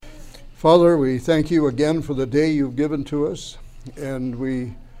Father, we thank you again for the day you've given to us, and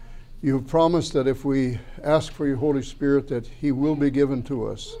you have promised that if we ask for your Holy Spirit that he will be given to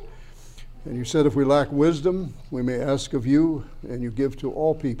us. And you said if we lack wisdom, we may ask of you, and you give to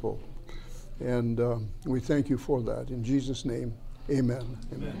all people. And we thank you for that. In Jesus' name, amen.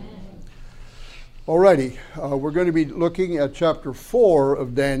 Amen. Alrighty, we're going to be looking at chapter 4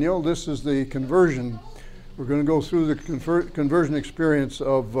 of Daniel. This is the conversion. We're going to go through the conversion experience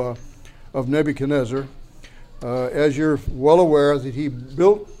of Nebuchadnezzar. As you're well aware that he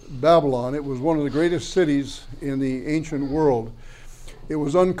built Babylon. It was one of the greatest cities in the ancient world. It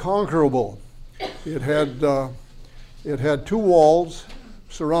was unconquerable. It had two walls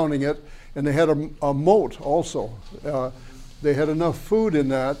surrounding it, and they had a moat also. They had enough food in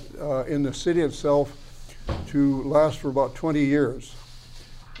that, in the city itself, to last for about 20 years.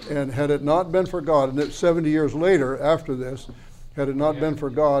 And had it not been for God, and 70 years later after this, had it not been for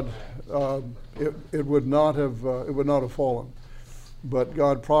God, it would not have fallen. But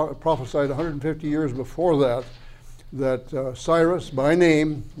God prophesied 150 years before that Cyrus, by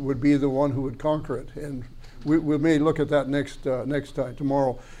name, would be the one who would conquer it. And we may look at that next time,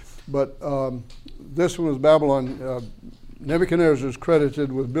 tomorrow. But this one was Babylon. Nebuchadnezzar is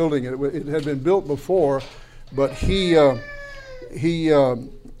credited with building it. It had been built before, but he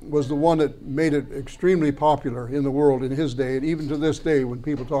was the one that made it extremely popular in the world in his day. And even to this day, when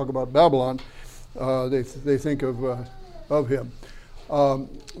people talk about Babylon, they think of him.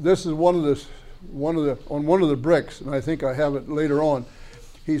 This is one of the bricks, and I think I have it later on.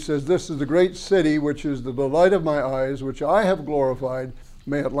 He says, "This is the great city which is the delight of my eyes, which I have glorified.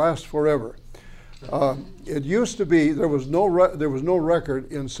 May it last forever." It used to be there was no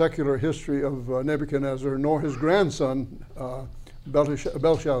record in secular history of Nebuchadnezzar nor his grandson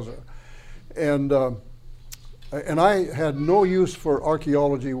Belshazzar, and I had no use for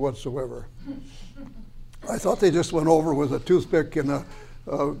archaeology whatsoever. I thought they just went over with a toothpick and a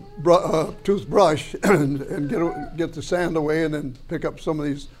toothbrush and get the sand away and then pick up some of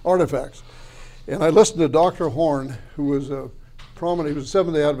these artifacts. And I listened to Dr. Horn, who was a prominent, he was a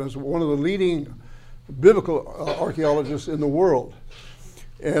Seventh-day Adventist, one of the leading biblical archaeologists in the world.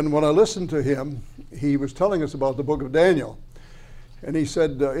 And when I listened to him, he was telling us about the book of Daniel. And he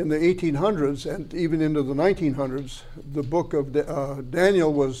said in the 1800s and even into the 1900s, the book of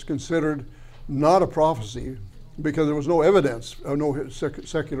Daniel was considered not a prophecy because there was no evidence, no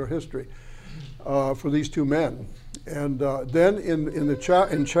secular history for these two men. And then in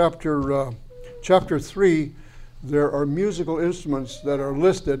chapter 3, there are musical instruments that are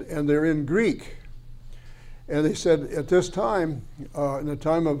listed, and they're in Greek. And they said at this time, in the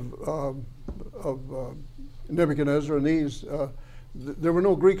time of Nebuchadnezzar and these, there were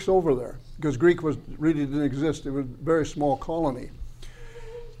no Greeks over there because Greek really didn't exist. It was a very small colony.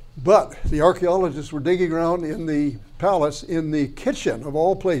 But the archaeologists were digging around in the palace, in the kitchen of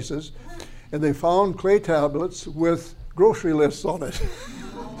all places, and they found clay tablets with grocery lists on it,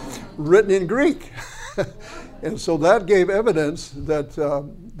 written in Greek. And so that gave evidence that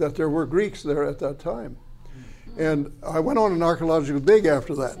there were Greeks there at that time. And I went on an archaeological dig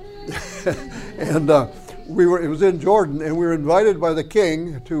after that. And it was in Jordan, and we were invited by the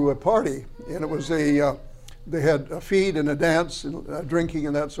king to a party, and it was they had a feed and a dance and drinking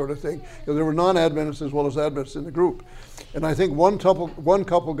and that sort of thing. There were non-Adventists as well as Adventists in the group. And I think one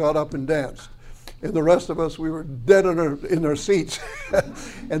couple got up and danced. And the rest of us, we were dead in our seats.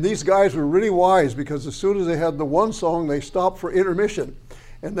 And these guys were really wise because as soon as they had the one song, they stopped for intermission.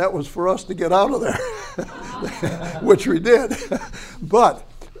 And that was for us to get out of there, which we did. But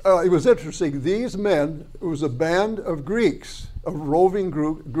it was interesting. These men, it was a band of Greeks, of roving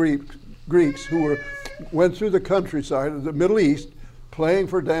Greeks who went through the countryside of the Middle East, playing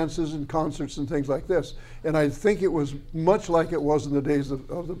for dances and concerts and things like this. And I think it was much like it was in the days of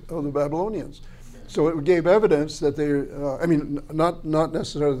the Babylonians. So it gave evidence that not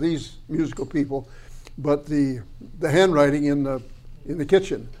necessarily these musical people, but the handwriting in the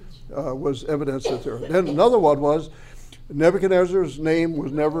kitchen was evidence that there. Then another one was Nebuchadnezzar's name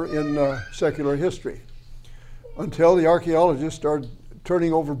was never in secular history until the archaeologists started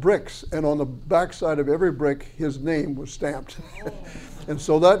turning over bricks, and on the backside of every brick, his name was stamped. And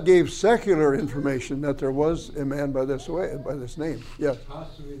so that gave secular information that there was a man by this name. Yes.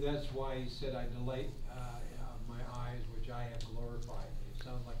 Possibly that's why he said, "I delight my eyes, which I have glorified." It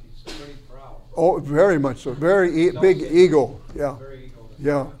sounds like he's pretty proud. Oh, very much so. Very big ego. Yeah. Very ego.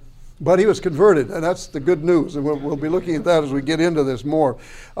 Yeah. But he was converted, and that's the good news. And we'll be looking at that as we get into this more.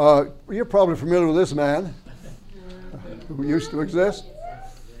 You're probably familiar with this man who used to exist.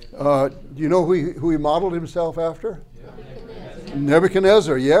 Do you know who he modeled himself after?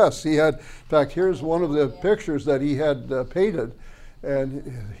 Nebuchadnezzar, yes. He had, in fact, here's one of the pictures that he had painted,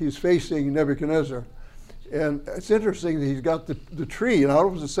 and he's facing Nebuchadnezzar. And it's interesting that he's got the tree, and I don't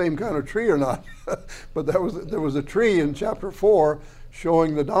know if it was the same kind of tree or not, but there was a tree in chapter 4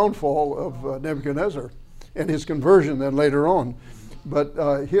 showing the downfall of Nebuchadnezzar and his conversion then later on. But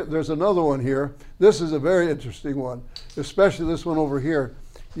there's another one here. This is a very interesting one, especially this one over here.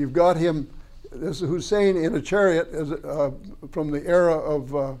 You've got him, this is Hussein in a chariot from the era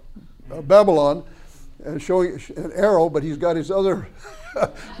of Babylon, and showing an arrow, but he's got his other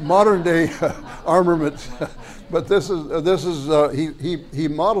modern day armament. But he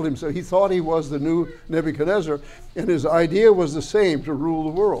modeled himself. He thought he was the new Nebuchadnezzar, and his idea was the same, to rule the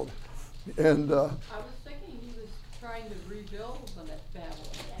world. And I was thinking he was trying to rebuild them at Babylon.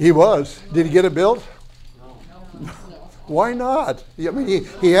 he was. Did he get it built? No. Why not? I mean,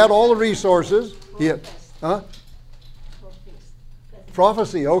 he had all the resources. He had, huh?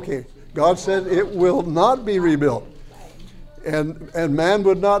 Prophecy, okay. God said it will not be rebuilt. And man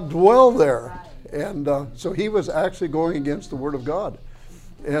would not dwell there. And so he was actually going against the word of God.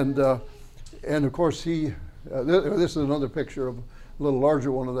 And of course this is another picture of a little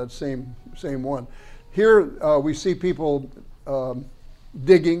larger one of that same one. Here we see people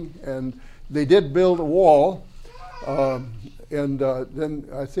digging, and they did build a wall. And then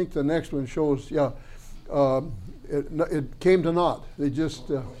I think the next one shows, it came to naught. They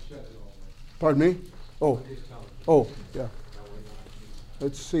just, pardon me? Oh, yeah.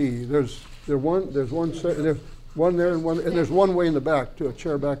 Let's see. There's one there, and there's one way in the back, to a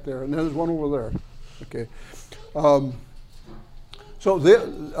chair back there, and then there's one over there. Okay. So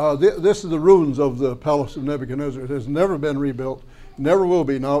this is the ruins of the palace of Nebuchadnezzar. It has never been rebuilt, never will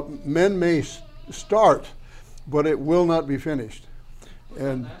be. Now, men may start, but it will not be finished.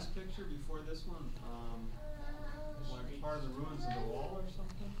 And that last picture before this one, like part of the ruins of the wall or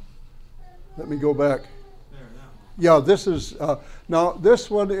something? let me go back. There, that one. Yeah, this is now. This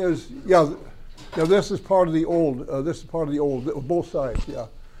one is this is part of the old. This is part of the old. Both sides. Yeah,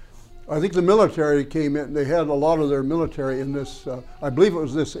 I think the military came in. They had a lot of their military in this. I believe it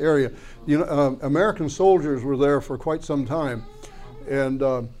was this area. American soldiers were there for quite some time, and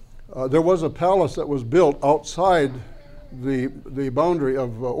there was a palace that was built outside the boundary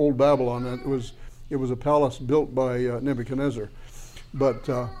of old Babylon, and it was a palace built by Nebuchadnezzar,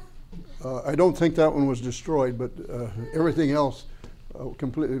 but. I don't think that one was destroyed, but everything else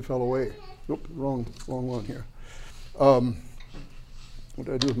completely fell away. Oop, wrong one here. What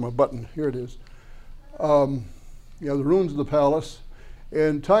did I do with my button? Here it is. The ruins of the palace.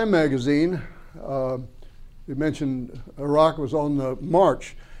 In Time magazine, they mentioned Iraq was on the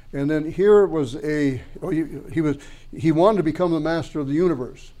march, and then here was he wanted to become the master of the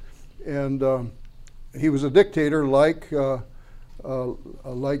universe, and he was a dictator like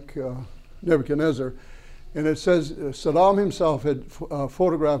Nebuchadnezzar. And it says Saddam himself had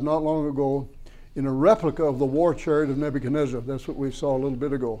photographed not long ago in a replica of the war chariot of Nebuchadnezzar. That's what we saw a little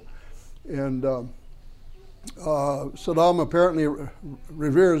bit ago. And Saddam apparently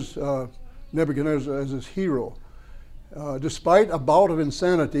reveres Nebuchadnezzar as his hero. Despite a bout of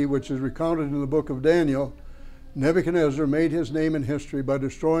insanity, which is recounted in the book of Daniel, Nebuchadnezzar made his name in history by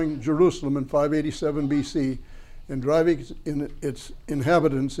destroying Jerusalem in 587 BC and driving its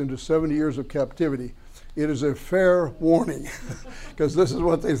inhabitants into 70 years of captivity. It is a fair warning, because this is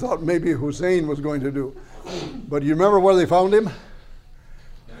what they thought maybe Hussein was going to do. But you remember where they found him?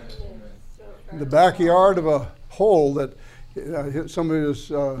 In the backyard of a hole that some of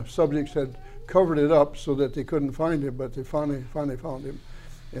his subjects had covered it up so that they couldn't find him, but they finally found him.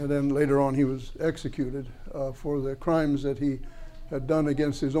 And then later on he was executed for the crimes that he had done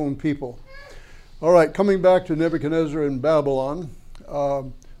against his own people. All right, coming back to Nebuchadnezzar in Babylon,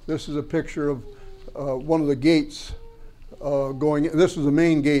 this is a picture of one of the gates going. This is the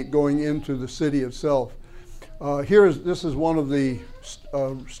main gate going into the city itself. This is one of the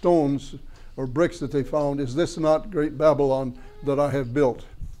stones or bricks that they found. Is this not great Babylon that I have built?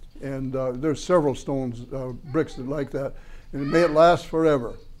 And there's several stones, bricks like that. And may it last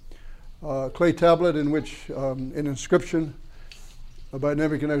forever. Clay tablet in which an inscription by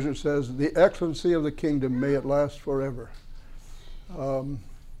Nebuchadnezzar says, "The excellency of the kingdom, may it last forever." A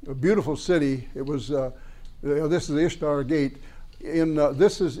beautiful city. It was. This is the Ishtar Gate.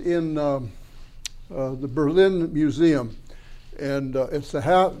 This is in the Berlin Museum, and it's the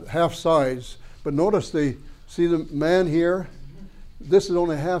half size. But notice see the man here. This is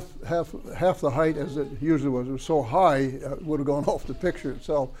only half the height as it usually was. It was so high it would have gone off the picture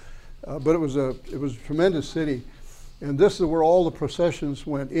itself. But it was a tremendous city. And this is where all the processions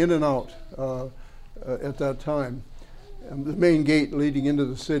went in and out at that time. and the main gate leading into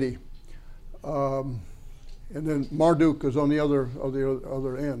the city. And then Marduk is on the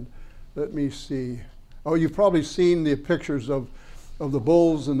other end. Let me see. Oh, you've probably seen the pictures of the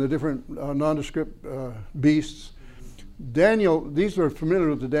bulls and the different nondescript beasts. Daniel, these are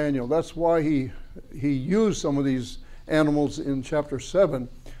familiar to Daniel. That's why he used some of these animals in chapter 7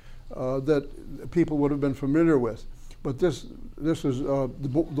 that people would have been familiar with. But this is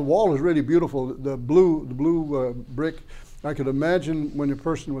the wall is really beautiful. The blue brick. I could imagine when a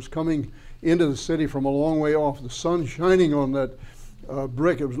person was coming into the city from a long way off, the sun shining on that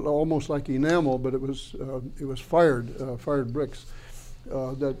brick. It was almost like enamel, but it was fired bricks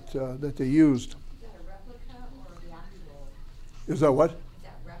that they used. Is that a replica or the actual? Is that what? Is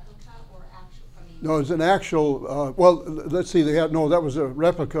that replica or actual? I mean, No, it's an actual. Well, let's see. That was a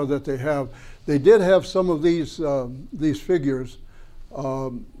replica that they have. They did have some of these figures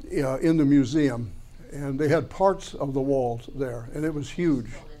in the museum, and they had parts of the walls there, and it was huge.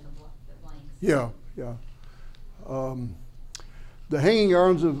 filled in the blanks. Yeah. The Hanging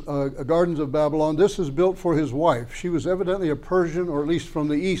Gardens of Babylon. This is built for his wife. She was evidently a Persian, or at least from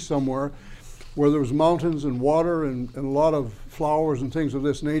the east somewhere, where there was mountains and water and a lot of flowers and things of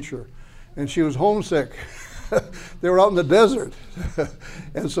this nature. And she was homesick. They were out in the desert.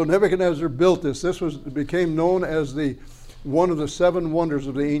 And so Nebuchadnezzar built this. This became known as one of the 7 wonders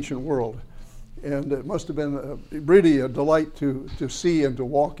of the ancient world. And it must have been really a delight to see and to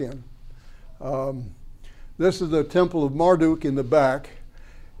walk in. This is the temple of Marduk in the back.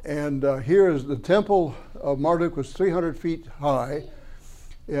 And here is the temple of Marduk was 300 feet high.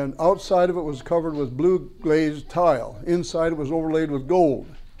 And outside of it was covered with blue glazed tile. Inside it was overlaid with gold.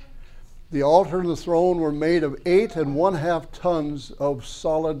 The altar and the throne were made of 8.5 tons of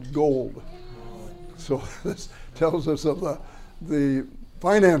solid gold. So this tells us of the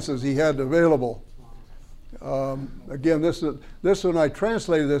finances he had available. Again, this when I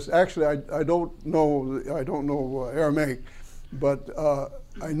translated this, actually I don't know Aramaic, but I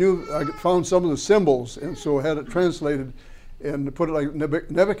found some of the symbols, and so I had it translated and put it like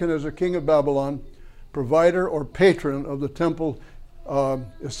Nebuchadnezzar, king of Babylon, provider or patron of the temple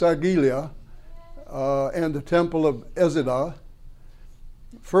Isagilia and the temple of Ezidah,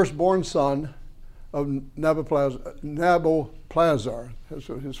 firstborn son of Nabopolassar,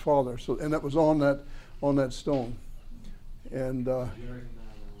 his father. So, and that was on that stone. And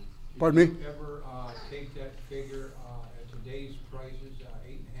pardon me? Did you ever take that figure at today's prices,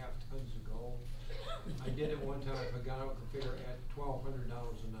 8.5 tons of gold? I did it one time. I got out the figure at $1,200 an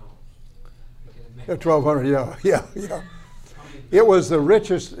ounce. At 1,200, yeah. It was the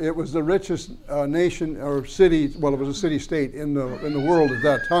richest nation or city. Well, it was a city-state in the world at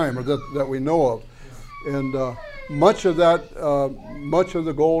that time, or that we know of, and much of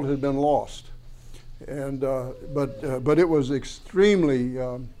the gold had been lost, and but it was extremely.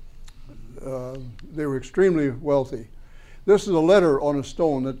 They were extremely wealthy. This is a letter on a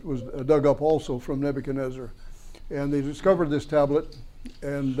stone that was dug up also from Nebuchadnezzar, and they discovered this tablet,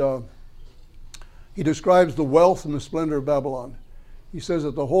 and he describes the wealth and the splendor of Babylon. He says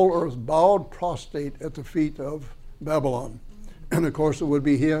that the whole earth bowed prostrate at the feet of Babylon. And of course it would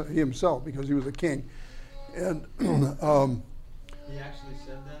be he himself, because he was a king. And He actually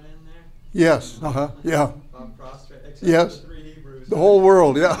said that in there? yes, yeah. Bob prostrate, except Yes. for the 3 Hebrews. The whole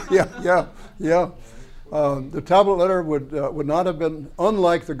world, yeah. The tablet letter would not have been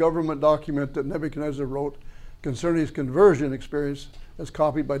unlike the government document that Nebuchadnezzar wrote concerning his conversion experience, as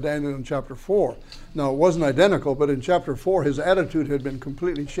copied by Daniel in chapter 4. Now, it wasn't identical, but in chapter 4, his attitude had been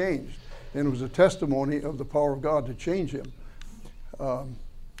completely changed, and it was a testimony of the power of God to change him.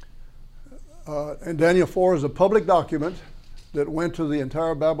 And Daniel 4 is a public document that went to the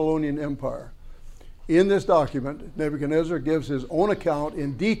entire Babylonian Empire. In this document, Nebuchadnezzar gives his own account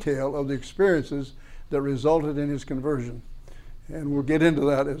in detail of the experiences that resulted in his conversion. And we'll get into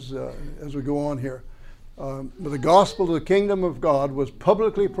that as we go on here. But the gospel of the kingdom of God was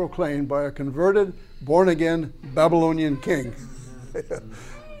publicly proclaimed by a converted, born-again Babylonian king.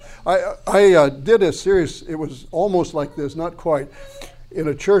 I did a series, it was almost like this, not quite, in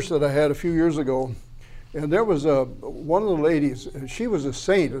a church that I had a few years ago. And there was one of the ladies, she was a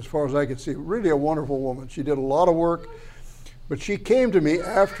saint as far as I could see, really a wonderful woman. She did a lot of work. But she came to me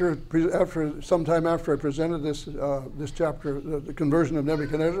sometime after I presented this chapter, the conversion of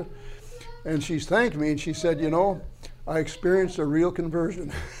Nebuchadnezzar. And she thanked me, and she said, I experienced a real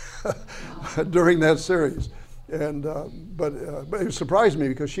conversion during that series. And but it surprised me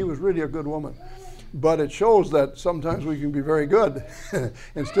because she was really a good woman. But it shows that sometimes we can be very good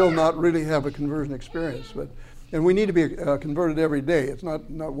and still not really have a conversion experience. And we need to be converted every day. It's not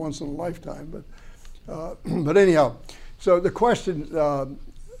once in a lifetime. But anyhow, So the question,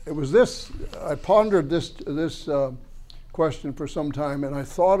 it was this, I pondered this question for some time, and I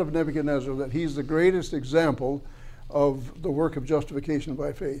thought of Nebuchadnezzar, that he's the greatest example of the work of justification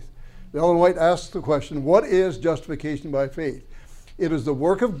by faith. Ellen White asks the question, what is justification by faith? It is the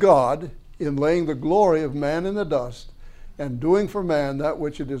work of God in laying the glory of man in the dust and doing for man that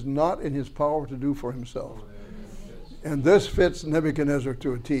which it is not in his power to do for himself. And this fits Nebuchadnezzar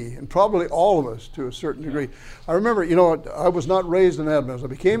to a T, and probably all of us to a certain degree. I remember, I was not raised an Adventist. I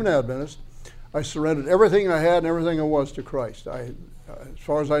became an Adventist. I surrendered everything I had and everything I was to Christ. As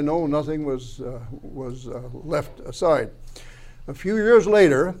far as I know, nothing was left aside. A few years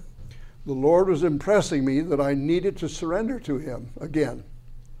later, the Lord was impressing me that I needed to surrender to him again.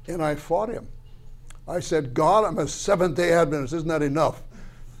 And I fought him. I said, God, I'm a Seventh-day Adventist. Isn't that enough?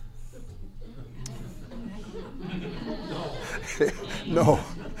 No.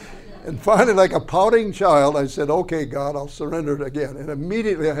 And finally, like a pouting child, I said, okay, God, I'll surrender it again. And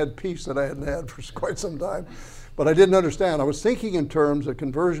immediately I had peace that I hadn't had for quite some time. But I didn't understand. I was thinking in terms that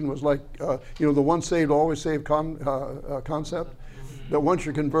conversion was like, the once saved, always saved concept. That once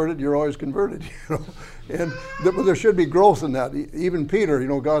you're converted, you're always converted. And there should be growth in that. Even Peter,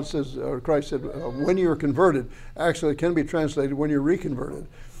 God says, or Christ said, when you're converted, actually it can be translated when you're reconverted.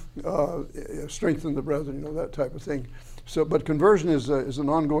 Strengthen the brethren, that type of thing. So, but conversion is an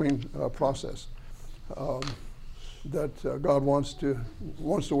ongoing process that God wants to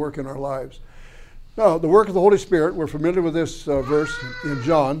work in our lives. Now, the work of the Holy Spirit. We're familiar with this verse in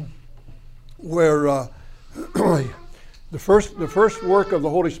John, where the first work of the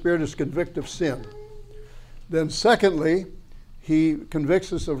Holy Spirit is convict of sin. Then, secondly, he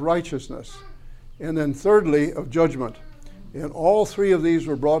convicts us of righteousness, and then thirdly, of judgment. And all three of these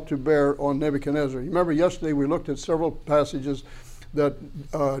were brought to bear on Nebuchadnezzar. You remember yesterday we looked at several passages that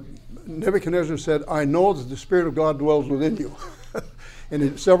Nebuchadnezzar said, I know that the Spirit of God dwells within you.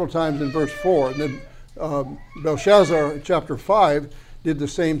 And several times in verse 4. And then Belshazzar, in chapter 5, did the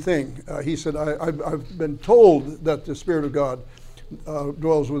same thing. He said, I've been told that the Spirit of God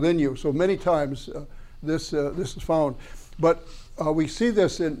dwells within you. So many times this is found. But we see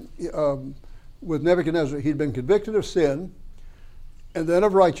this with Nebuchadnezzar. He'd been convicted of sin, and then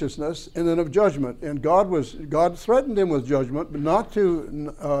of righteousness, and then of judgment. And God threatened him with judgment, but not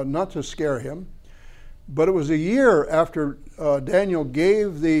to scare him. But it was a year after Daniel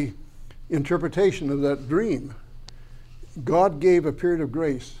gave the interpretation of that dream. God gave a period of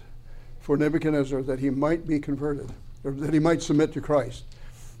grace for Nebuchadnezzar that he might be converted, or that he might submit to Christ.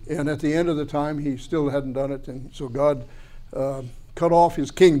 And at the end of the time, he still hadn't done it, and so God cut off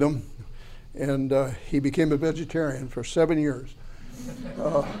his kingdom, and he became a vegetarian for 7 years.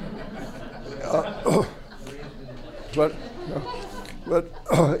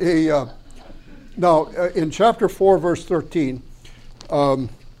 Now, in chapter 4, verse 13,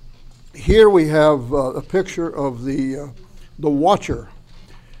 here we have a picture of the watcher.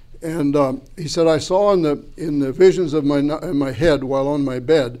 And he said, I saw in the visions of my head while on my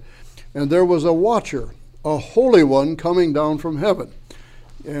bed, and there was a watcher, a holy one coming down from heaven.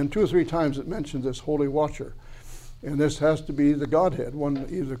 And 2 or 3 times it mentions this holy watcher. And this has to be the Godhead, one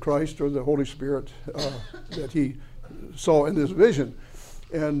either Christ or the Holy Spirit that he saw in this vision.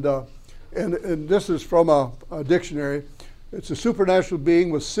 And this is from a dictionary. It's a supernatural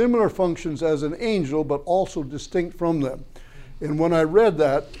being with similar functions as an angel, but also distinct from them. And when I read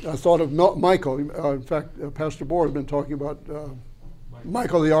that, I thought of Michael. In fact, Pastor Bohr has been talking about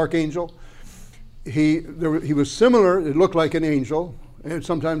Michael the archangel. He was similar. It looked like an angel, and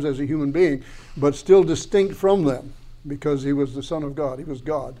sometimes as a human being, but still distinct from them because he was the Son of God. He was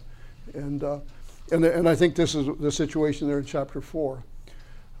God. And I think this is the situation there in chapter 4.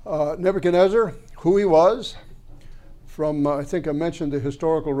 Nebuchadnezzar, who he was, from, I think I mentioned the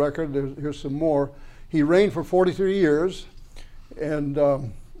historical record. Here's some more. He reigned for 43 years, and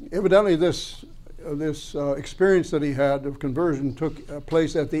evidently this experience that he had of conversion took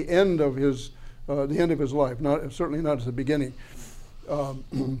place at the end of his life, certainly not at the beginning.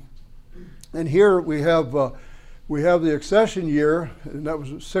 And here we have the accession year, and that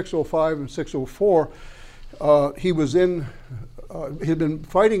was 605 and 604. He'd been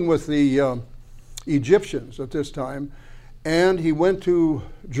fighting with the Egyptians at this time, and he went to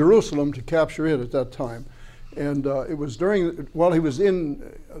Jerusalem to capture it at that time. And it was while he was in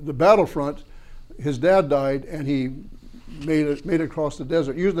the battlefront, his dad died, and he made it across the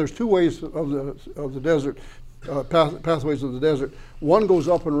desert. Usually there's 2 ways of the desert, pathways of the desert. One goes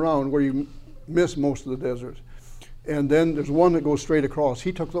up and around where you miss most of the desert. And then there's one that goes straight across.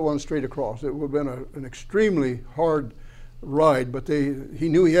 He took the one straight across. It would have been an extremely hard ride, but he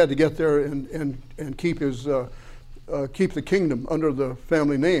knew he had to get there and keep his keep the kingdom under the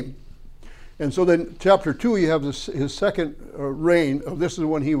family name. And so then chapter 2, you have his second reign. This is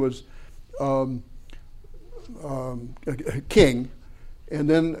when he was king. And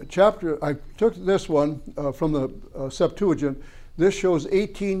then I took this one from the Septuagint. This shows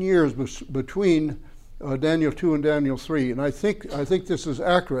 18 years between Daniel 2 and Daniel 3. And I think this is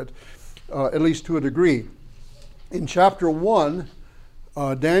accurate, at least to a degree. In chapter 1,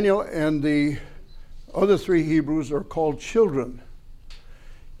 Daniel and the other 3 Hebrews are called children.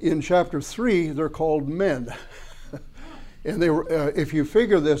 In chapter 3, they're called men. And they were, if you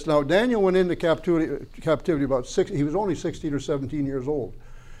figure this, now Daniel went into captivity about he was only 16 or 17 years old.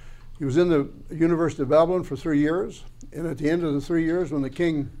 He was in the University of Babylon for 3 years, and at the end of the 3 years, when the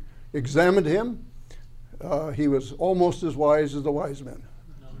king examined him, he was almost as wise as the wise men.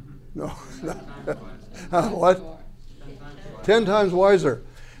 No. What? 10 times wiser.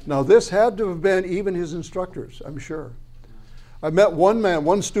 Now this had to have been even his instructors, I'm sure. I met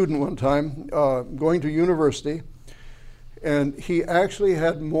one student one time going to university, and he actually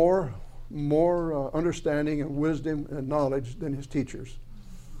had more understanding and wisdom and knowledge than his teachers.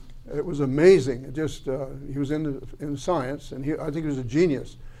 It was amazing. It just he was in science, and I think he was a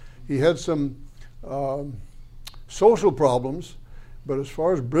genius. He had some social problems, but as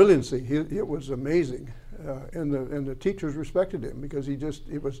far as brilliancy, it was amazing. And the teachers respected him because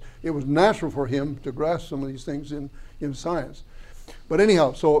it was natural for him to grasp some of these things in science. But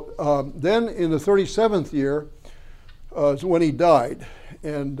anyhow, so then in the 37th year is when he died,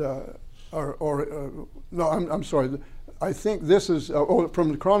 and no, I'm sorry. I think this is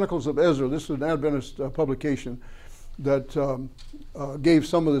from the Chronicles of Ezra. This is an Adventist publication that gave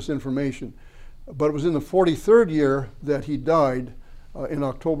some of this information. But it was in the 43rd year that he died in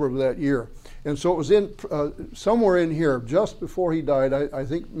October of that year. And so it was in somewhere in here, just before he died, I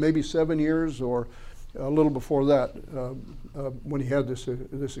think maybe 7 years or a little before that, when he had this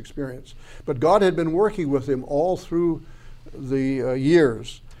experience. But God had been working with him all through the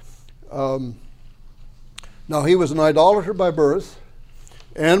years. Now, he was an idolater by birth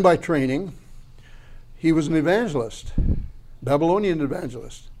and by training. He was an evangelist, Babylonian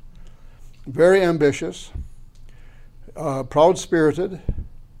evangelist, very ambitious, proud-spirited,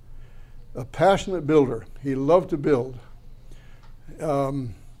 a passionate builder. He loved to build.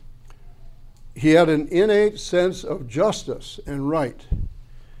 He had an innate sense of justice and right,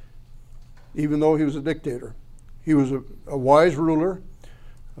 even though he was a dictator. He was a wise ruler,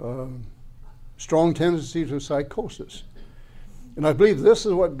 strong tendency to psychosis. And I believe this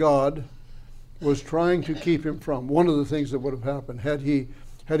is what God was trying to keep him from. One of the things that would have happened had he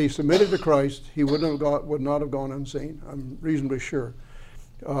submitted to Christ, he would not have gone insane. I'm reasonably sure.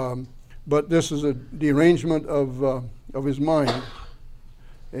 But this is a derangement of his mind.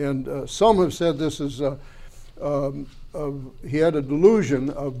 And some have said this is he had a delusion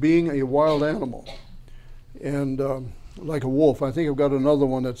of being a wild animal, and like a wolf. I think I've got another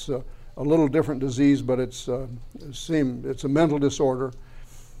one that's a little different disease, but it's a mental disorder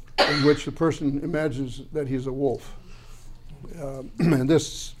in which the person imagines that he's a wolf. And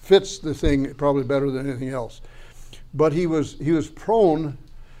this fits the thing probably better than anything else. But he was prone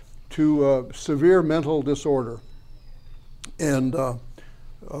to severe mental disorder and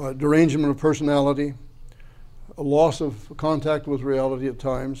derangement of personality, a loss of contact with reality at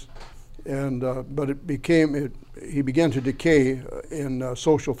times, and but he began to decay in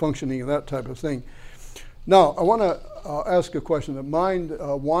social functioning and that type of thing. Now, I want to ask a question. The mind,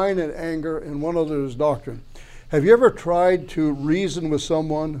 wine and anger, and one other is doctrine. Have you ever tried to reason with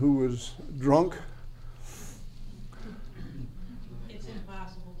someone who was drunk? It's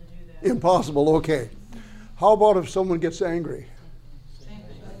impossible to do that. Impossible, okay. How about if someone gets angry? Same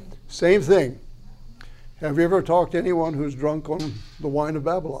thing. Same thing. Have you ever talked to anyone who's drunk on the wine of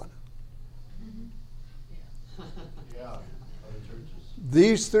Babylon? Yeah, other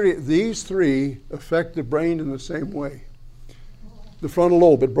churches. These three affect the brain in the same way. The frontal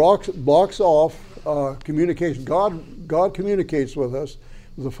lobe, it blocks off communication. God communicates with us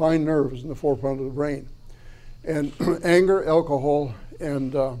with the fine nerves in the forefront of the brain. And anger, alcohol,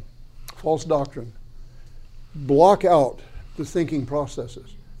 and false doctrine block out the thinking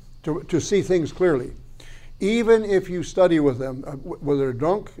processes to see things clearly. Even if you study with them, whether they're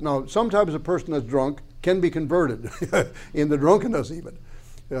drunk. Now, sometimes a person that's drunk can be converted in the drunkenness even,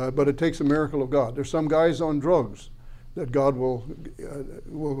 but it takes a miracle of God. There's some guys on drugs that God will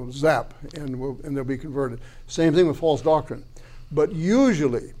zap and they'll be converted. Same thing with false doctrine. But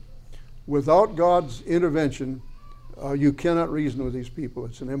usually, without God's intervention, you cannot reason with these people.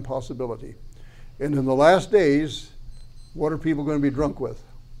 It's an impossibility. And in the last days, what are people going to be drunk with?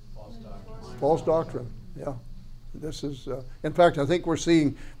 False doctrine. False doctrine, yeah. This is, in fact, I think we're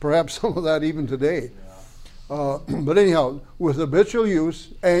seeing perhaps some of that even today. But anyhow, with habitual use,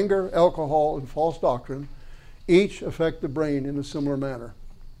 anger, alcohol, and false doctrine, each affect the brain in a similar manner.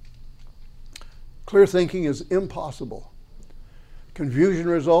 Clear thinking is impossible. Confusion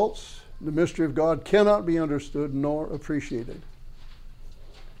results. The mystery of God cannot be understood nor appreciated.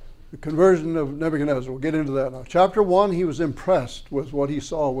 The conversion of Nebuchadnezzar, we'll get into that now. Chapter 1, he was impressed with what he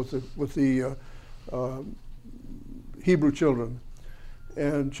saw with the Hebrew children.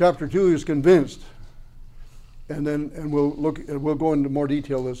 And chapter 2, he was convinced. And we'll go into more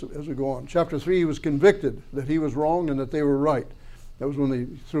detail as we go on. Chapter 3, he was convicted that he was wrong and that they were right. That was when they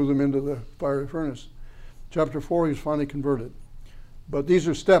threw them into the fiery furnace. Chapter 4, he was finally converted. But these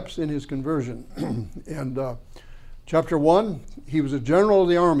are steps in his conversion. And chapter 1, he was a general of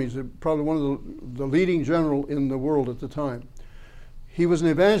the armies, probably one of the leading general in the world at the time. He was an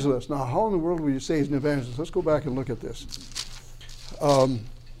evangelist. Now, how in the world would you say he's an evangelist? Let's go back and look at this. Do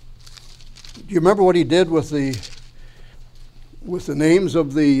you remember what he did with the names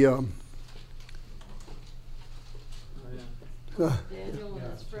of the Daniel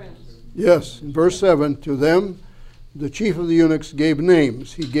and his friends. Yes, in verse 7, to them the chief of the eunuchs gave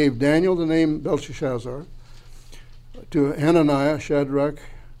names. He gave Daniel the name Belteshazzar, to Hananiah, Shadrach,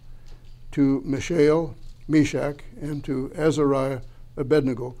 to Mishael, Meshach, and to Azariah,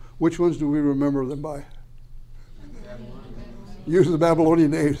 Abednego. Which ones do we remember them by? Use the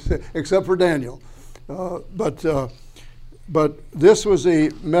Babylonian names, except for Daniel. But this was a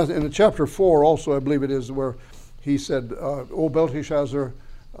method, in chapter 4 also, I believe it is, where he said, O Belteshazzar,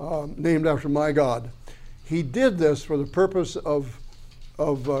 named after my God. He did this for the purpose of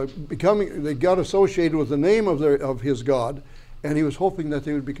becoming, they got associated with the name of his God, and he was hoping that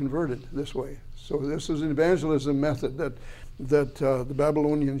they would be converted this way. So this is an evangelism method that the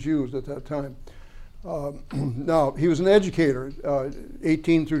Babylonians used at that time. Now, he was an educator,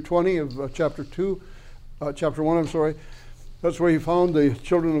 18 through 20 of chapter 1, I'm sorry. That's where he found the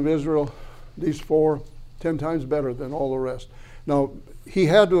children of Israel, these 4, 10 times better than all the rest. Now, he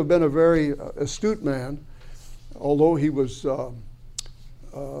had to have been a very astute man, although he was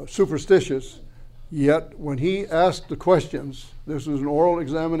superstitious, yet when he asked the questions, this was an oral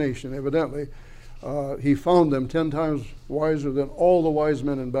examination, evidently, he found them 10 times wiser than all the wise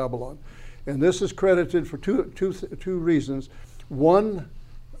men in Babylon. And this is credited for two reasons. One,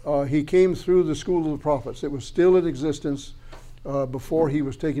 he came through the school of the prophets. It was still in existence before he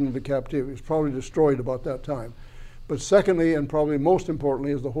was taken into captivity. It was probably destroyed about that time. But secondly, and probably most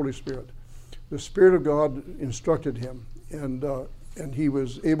importantly, is the Holy Spirit. The Spirit of God instructed him, and he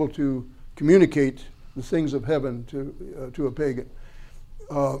was able to communicate the things of heaven to a pagan.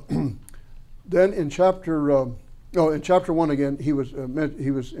 Then in chapter 1 again, he was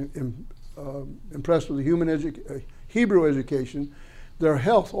impressed with the Hebrew education, their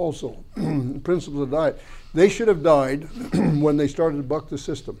health also, principles of diet. They should have died when they started to buck the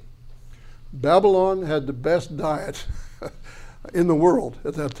system. Babylon had the best diet in the world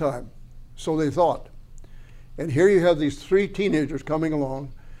at that time, so they thought. And here you have these 3 teenagers coming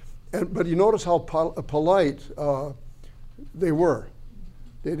along, but you notice how polite they were.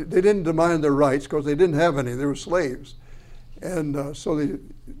 They didn't demand their rights because they didn't have any. They were slaves. And so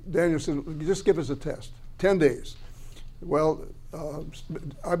Daniel said, just give us a test, 10 days. Well,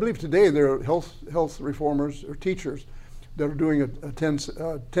 I believe today there are health reformers or teachers that are doing a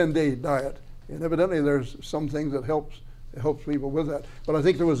 10-day diet. And evidently there's some things that helps people with that. But I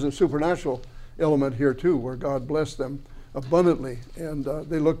think there was a supernatural element here too, where God blessed them abundantly, and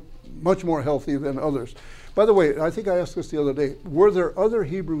they looked much more healthy than others. By the way, I think I asked this the other day, were there other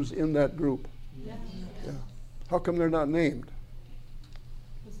Hebrews in that group? Yes. Yeah. How come they're not named?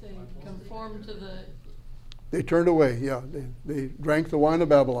 Because they conformed to the, They turned away, yeah. They drank the wine of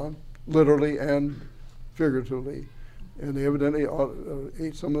Babylon, literally and figuratively. And they evidently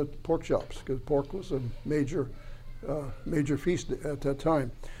ate some of the pork chops, because pork was a major feast at that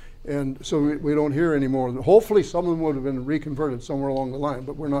time. And so we don't hear anymore. Hopefully some of them would have been reconverted somewhere along the line,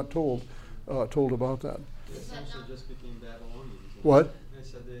 but we're not told about that. They essentially just became Babylonians. What? They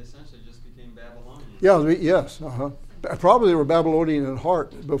said they essentially just became Babylonians. Yeah, yes, Probably they were Babylonian in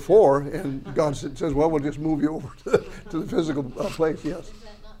heart before, and God says, well, we'll just move you over to the physical place, yes. Is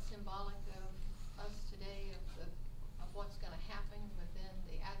that not symbolic of us today, of what's going to happen within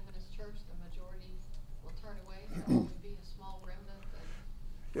the Adventist church? The majority will turn away, there will be a small remnant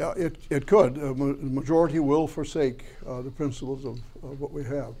that... Yeah, it could. The majority will forsake the principles of what we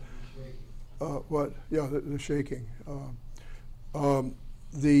have. What? Yeah, the shaking.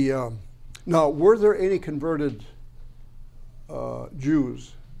 Now, were there any converted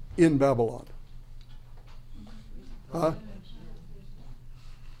Jews in Babylon? Huh?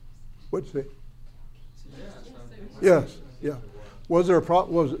 What'd you say? Yeah, Yes, yeah. Was there a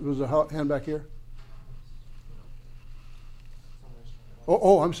was a hand back here?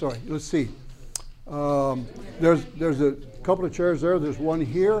 Oh, I'm sorry. Let's see. There's a couple of chairs there. There's one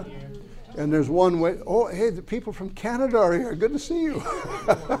here, and there's one way. Oh, hey, the people from Canada are here. Good to see you.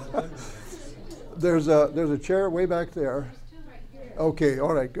 There's a chair way back there. Okay,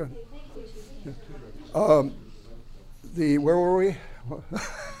 all right, good. Where were we?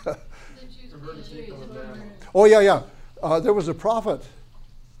 Oh, yeah. There was a prophet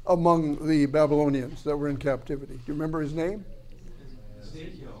among the Babylonians that were in captivity. Do you remember his name?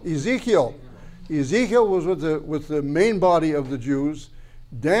 Ezekiel. Ezekiel was with the main body of the Jews.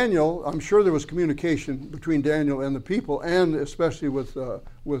 Daniel, I'm sure there was communication between Daniel and the people, and especially with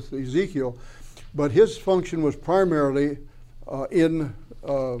Ezekiel, but his function was primarily in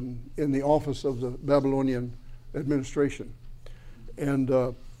the office of the Babylonian administration,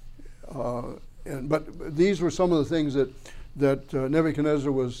 but these were some of the things that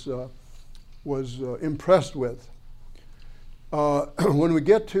Nebuchadnezzar was impressed with. When we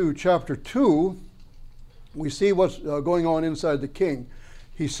get to chapter 2, we see what's going on inside the king.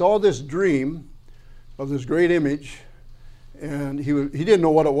 He saw this dream of this great image, and he didn't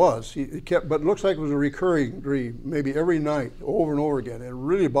know what it was. But it looks like it was a recurring dream, maybe every night, over and over again. It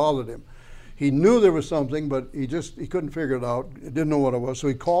really bothered him. He knew there was something, but he couldn't figure it out. He didn't know what it was. So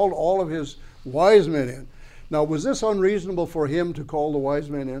he called all of his wise men in. Now, was this unreasonable for him to call the wise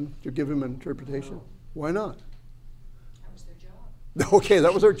men in to give him an interpretation? No. Why not? That was their job. Okay,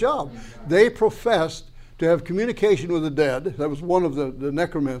 that was their job. They professed to have communication with the dead. That was one of the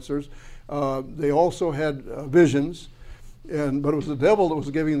necromancers. They also had visions, but it was the devil that was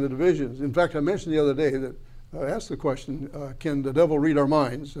giving the visions. In fact, I mentioned the other day that I asked the question, can the devil read our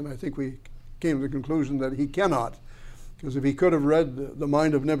minds? And I think we came to the conclusion that he cannot. Because if he could have read the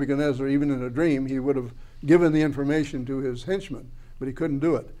mind of Nebuchadnezzar, even in a dream, he would have given the information to his henchmen, but he couldn't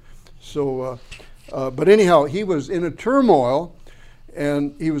do it. So, but anyhow, he was in a turmoil,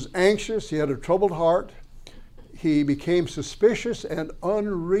 and he was anxious. He had a troubled heart. He became suspicious and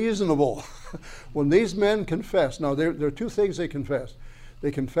unreasonable. When these men confessed, now there are two things they confessed.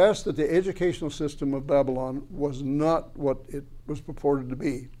 They confessed that the educational system of Babylon was not what it was purported to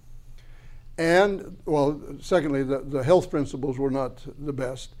be. And, well, secondly, the health principles were not the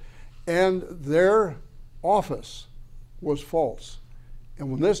best. And their office was false.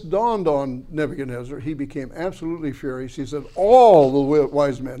 And when this dawned on Nebuchadnezzar, he became absolutely furious. He said, all the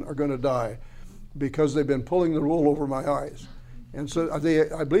wise men are going to die because they've been pulling the wool over my eyes. And so I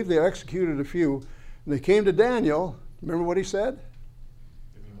believe they executed a few. And they came to Daniel. Remember what he said?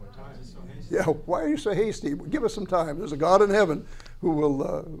 Yeah, why are you so hasty? Give us some time. There's a God in heaven who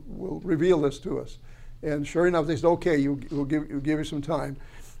will reveal this to us. And sure enough, they said, okay, we'll give you some time.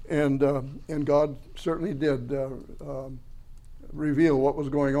 And God certainly did reveal what was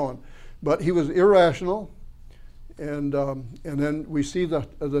going on. But he was irrational, and then we see that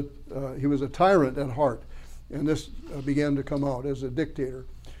he was a tyrant at heart. And this began to come out as a dictator.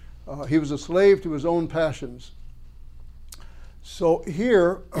 He was a slave to his own passions. So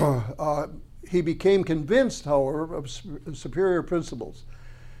here, he became convinced, however, of superior principles,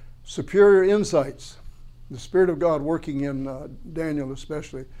 superior insights, the Spirit of God working in Daniel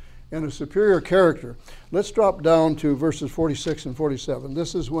especially, and a superior character. Let's drop down to verses 46 and 47.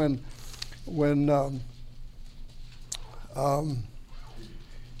 This is when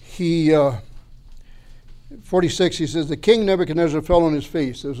 46, he says, the king Nebuchadnezzar fell on his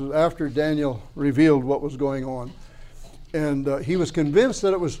face. This was after Daniel revealed what was going on. And he was convinced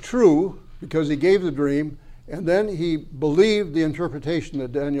that it was true because he gave the dream, and then he believed the interpretation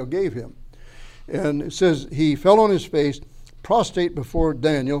that Daniel gave him. And it says he fell on his face, prostrate before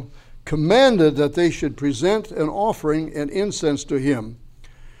Daniel, commanded that they should present an offering and incense to him.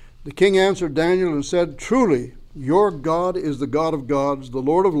 The king answered Daniel and said, truly, your God is the God of gods, the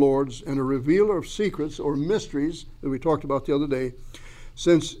Lord of lords, and a revealer of secrets or mysteries that we talked about the other day,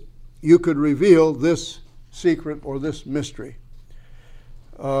 since you could reveal this secret or this mystery.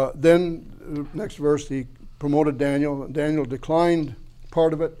 Then, the next verse, he promoted Daniel. Daniel declined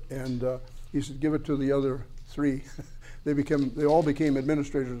part of it, and he said, give it to the other three. They all became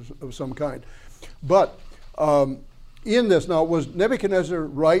administrators of some kind. But in this, now, was Nebuchadnezzar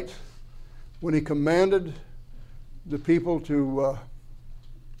right when he commanded the people to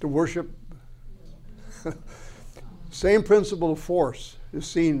worship? Same principle of force is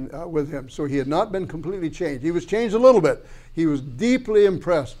seen with him. So he had not been completely changed. He was changed a little bit. He was deeply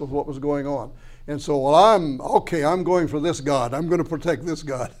impressed with what was going on. And so, well, I'm going for this God. I'm going to protect this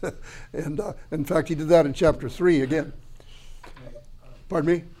God. And in fact, he did that in chapter 3 again.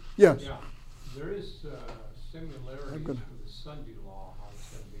 Pardon me? Yes. Yeah, there is similarities gonna- with the Sunday law, how it's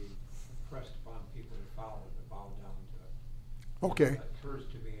going to be impressed upon people to follow it, to bow down to it. Okay. That occurs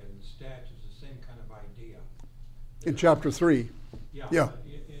to me in the statutes, the same kind of idea. In chapter 3. Yeah. Yeah.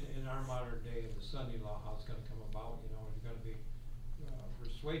 In our modern day, in the Sunday law, how it's gonna come about, you're gonna be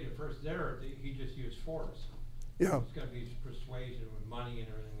persuaded first there, he just used force. Yeah. It's gonna be persuasion with money and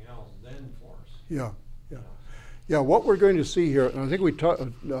everything else, then force. Yeah. you Yeah. know. Yeah, what we're going to see here, and I think we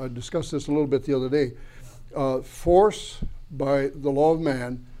discussed this a little bit the other day, force by the law of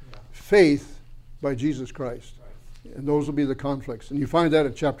man, Yeah. faith by Jesus Christ. Right. And those will be the conflicts. And you find that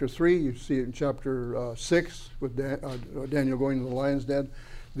in chapter 3, you see it in chapter 6 with Daniel going to the lion's den.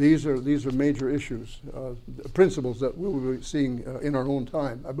 These are major issues, principles that we will be seeing in our own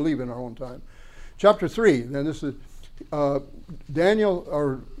time, I believe in our own time. Chapter 3, then this is Daniel,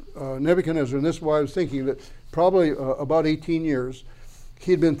 or Nebuchadnezzar, and this is why I was thinking that probably about 18 years,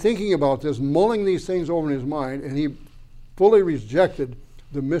 he'd been thinking about this, mulling these things over in his mind, and he fully rejected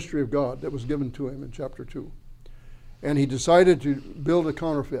the mystery of God that was given to him in chapter 2. And he decided to build a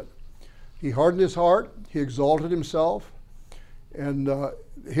counterfeit. He hardened his heart, he exalted himself, and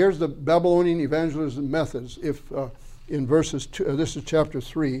here's the Babylonian evangelism methods. If in verses 2, this is chapter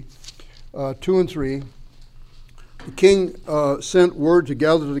 3, 2 and 3, the king sent word to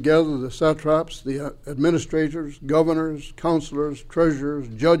gather together the satraps, the administrators, governors, counselors, treasurers,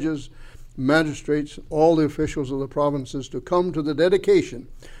 judges, magistrates, all the officials of the provinces to come to the dedication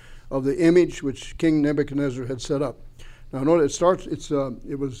of the image which King Nebuchadnezzar had set up. Now, note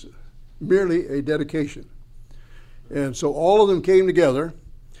it was merely a dedication. And so all of them came together,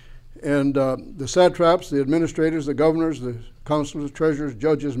 and the satraps, the administrators, the governors, the counselors, treasurers,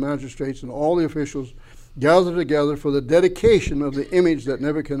 judges, magistrates, and all the officials gathered together for the dedication of the image that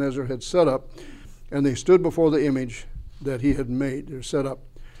Nebuchadnezzar had set up, and they stood before the image that he had made or set up.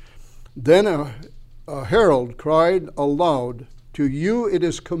 Then a herald cried aloud, "To you it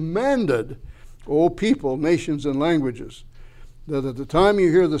is commanded, O people, nations, and languages, that at the time you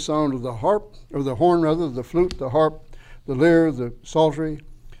hear the sound of the harp, or the horn rather, the flute, the harp, the lyre, the psaltery,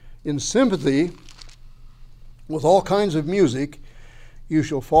 in sympathy with all kinds of music, you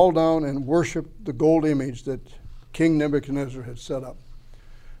shall fall down and worship the gold image that King Nebuchadnezzar had set up."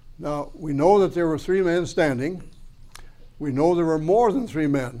 Now, we know that there were 3 men standing. We know there were more than 3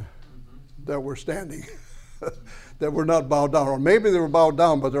 men that were standing, that were not bowed down. Or maybe they were bowed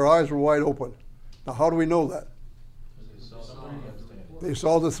down, but their eyes were wide open. Now, how do we know that? They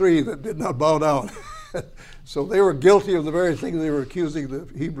saw the 3 that did not bow down. So they were guilty of the very thing they were accusing the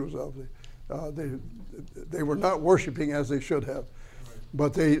Hebrews of. They were not worshiping as they should have.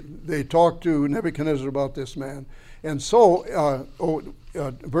 But they talked to Nebuchadnezzar about this man. And so,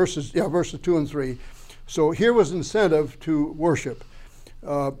 verses 2 and 3. So here was incentive to worship.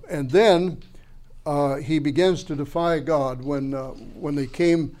 And then he begins to defy God when they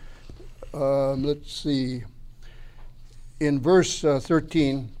came, let's see, in verse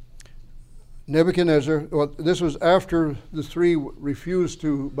 13, Nebuchadnezzar, well, this was after the 3 refused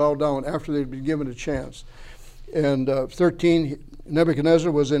to bow down, after they'd been given a chance. And 13,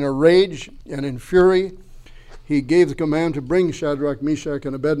 Nebuchadnezzar was in a rage and in fury. He gave the command to bring Shadrach, Meshach,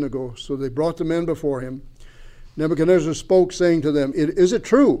 and Abednego. So they brought the men before him. Nebuchadnezzar spoke, saying to them, "Is it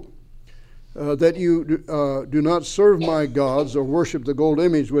true that you do not serve my gods or worship the gold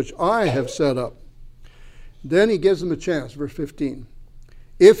image which I have set up?" Then he gives them a chance, verse 15.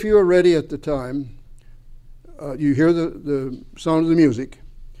 "If you are ready at the time, you hear the sound of the music,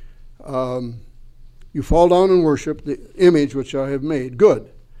 you fall down and worship the image which I have made. Good.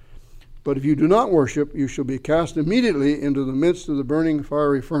 But if you do not worship, you shall be cast immediately into the midst of the burning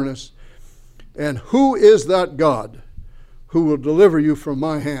fiery furnace. And who is that God who will deliver you from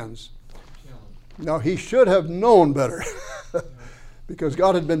my hands?" Now, he should have known better because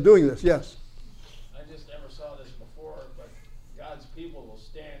God had been doing this. Yes? I just never saw this before, but God's people will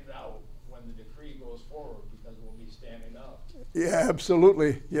stand out when the decree goes forward because we'll be standing up. Yeah,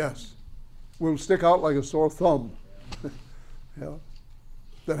 absolutely. Yes. We'll stick out like a sore thumb. Yeah.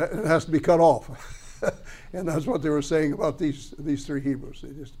 It has to be cut off. And that's what they were saying about these 3 Hebrews.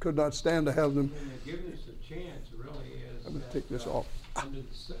 They just could not stand to have them. And the giving us a chance really is. I'm going to take this off.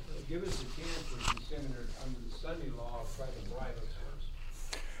 Give us a chance when we consider under the Sunday law, try to bribe us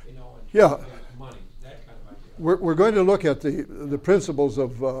first. And Yeah. give us money, that kind of idea. We're going to look at the principles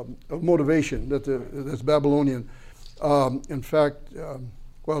of motivation that's Babylonian. In fact,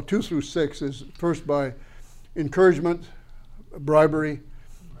 2 through 6 is first by encouragement, bribery,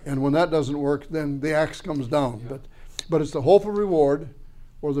 And when that doesn't work, then the axe comes down. Yeah. But it's the hope of reward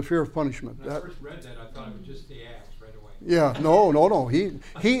or the fear of punishment. When I first read that, I thought it was just the axe right away. Yeah, no.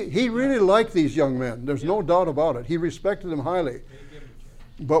 He really liked these young men. There's no doubt about it. He respected them highly. They give him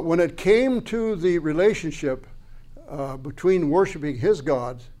a chance. But when it came to the relationship between worshiping his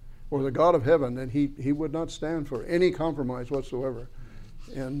God or the God of heaven, then he would not stand for any compromise whatsoever.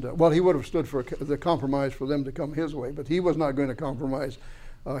 And well, he would have stood for the compromise for them to come his way, but he was not going to compromise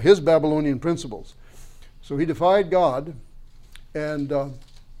his Babylonian principles. So he defied God and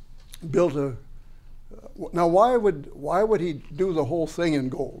built a. Now, why would he do the whole thing in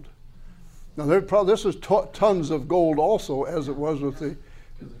gold? Now, this was tons of gold also, as it was with the.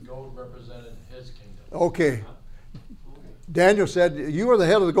 Because the gold represented his kingdom. Okay. Daniel said, "You are the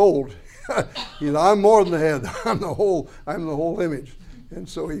head of the gold." He said, "I'm more than the head. I'm the whole image." And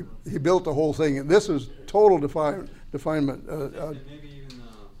so he built the whole thing. And this is total definement. And maybe even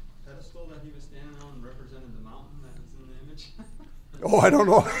the pedestal that he was standing on represented the mountain that was in the image. Oh, I don't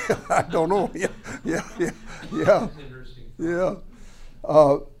know. I don't know. Yeah. That's interesting. Yeah.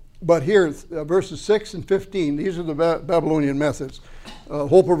 But here, verses 6 and 15, these are the Babylonian methods.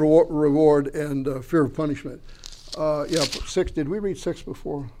 Hope of reward and fear of punishment. 6. Did we read 6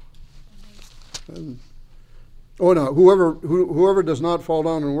 before? No. Whoever does not fall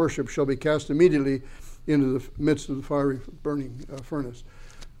down and worship shall be cast immediately into the midst of the fiery burning furnace.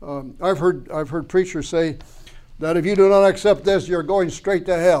 I've heard preachers say that if you do not accept this, you're going straight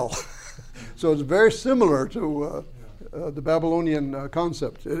to hell. So it's very similar to the Babylonian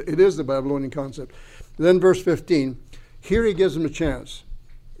concept. It is the Babylonian concept. Then verse 15, here he gives them a chance.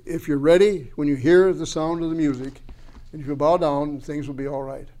 If you're ready, when you hear the sound of the music, and if you bow down, things will be all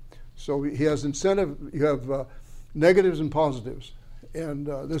right. So he has incentive. You have negatives and positives, and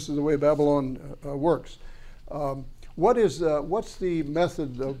this is the way Babylon works. What's the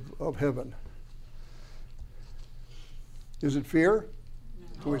method of heaven? Is it fear?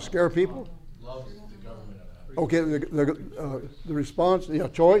 Do we scare people? Love is the government of heaven. Okay, the response,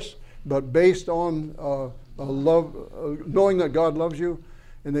 choice, but based on love, knowing that God loves you,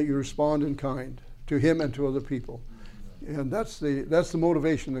 and that you respond in kind to Him and to other people, and that's the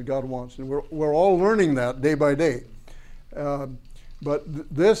motivation that God wants, and we're all learning that day by day. But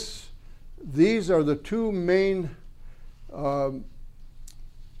these are the two main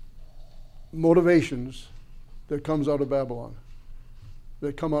motivations that come out of Babylon,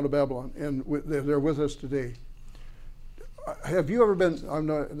 and they're with us today. Have you ever been?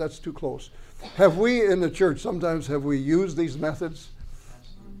 That's too close. Have we in the church sometimes used these methods?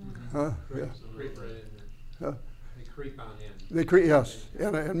 Huh? Yeah. Creep right in there. They creep on in. They create, yes,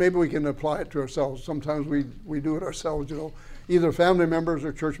 and maybe we can apply it to ourselves. Sometimes we do it ourselves, either family members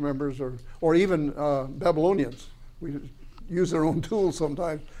or church members or even Babylonians. We use their own tools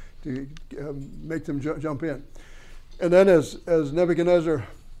sometimes to make them jump in. And then as Nebuchadnezzar,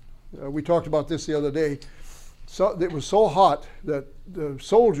 we talked about this the other day, so it was so hot that the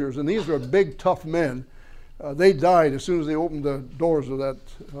soldiers, and these were big, tough men, they died as soon as they opened the doors of that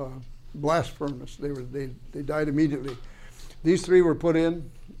blast furnace. They died immediately. These 3 were put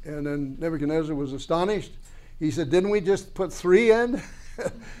in, and then Nebuchadnezzar was astonished. He said, "Didn't we just put 3 in?"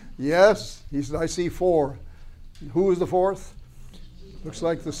 Yes. He said, "I see 4. Who was the 4th? Looks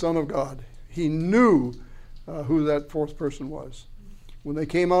like the Son of God." He knew who that 4th person was. When they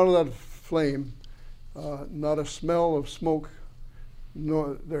came out of that flame, not a smell of smoke,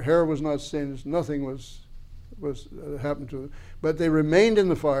 no, their hair was not singed, nothing was happened to them. But they remained in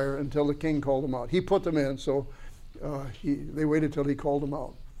the fire until the king called them out. He put them in, so they waited till he called them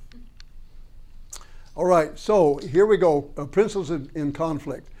out. All right, so here we go. Principles in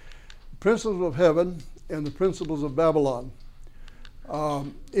conflict. Principles of heaven and the principles of Babylon.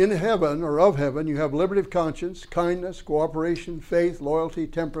 In heaven, or of heaven, you have liberty of conscience, kindness, cooperation, faith, loyalty,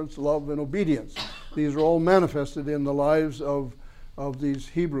 temperance, love, and obedience. These are all manifested in the lives of these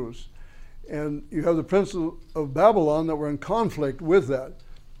Hebrews. And you have the principle of Babylon that were in conflict with that.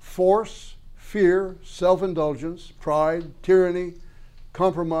 Force, fear, self-indulgence, pride, tyranny,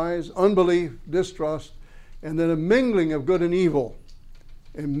 compromise, unbelief, distrust, and then a mingling of good and evil,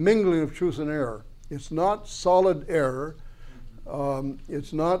 a mingling of truth and error. It's not solid error.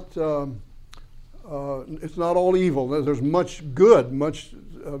 It's not all evil. There's much good,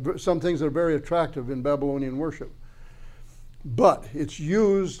 some things that are very attractive in Babylonian worship. But it's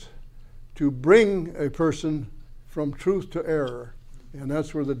used to bring a person from truth to error, and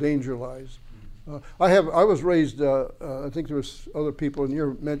that's where the danger lies. I was raised, I think there was other people in here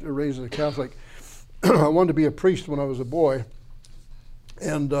raised as a Catholic. I wanted to be a priest when I was a boy,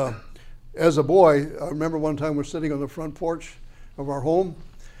 and as a boy, I remember one time we're sitting on the front porch of our home,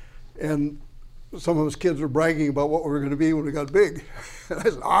 And some of us kids were bragging about what we were going to be when we got big. And I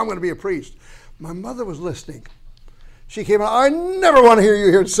said, oh, I'm going to be a priest. My mother was listening. She came out, I never want to hear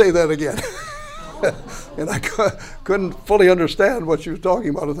you here say that again. And I couldn't fully understand what she was talking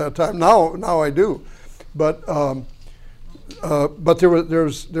about at that time. Now I do. But there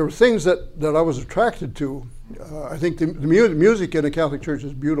were things that I was attracted to. I think the music in a Catholic church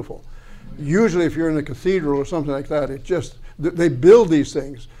is beautiful. Usually if you're in a cathedral or something like that, they build these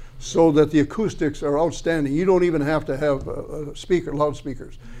things so that the acoustics are outstanding. You don't even have to have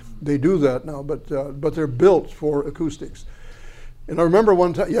loudspeakers. They do that now, but they're built for acoustics. And I remember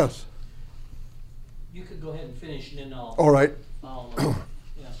one time, yes? You could go ahead and finish, and then All right. I'll ask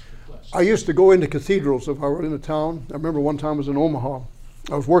the question. I used to go into cathedrals if I were in a town. I remember one time I was in Omaha.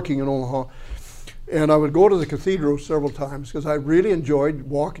 I was working in Omaha. And I would go to the cathedral several times because I really enjoyed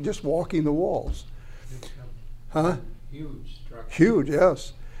just walking the walls. Huh? Huge structure. Huge,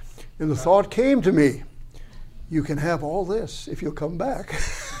 yes. And the thought came to me, you can have all this if you'll come back.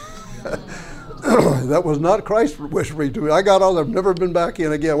 That was not Christ whispering to me. I got out, I've never been back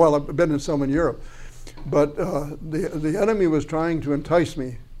in again. Well, I've been in some in Europe. But the enemy was trying to entice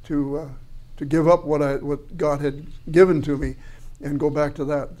me to give up what God had given to me and go back to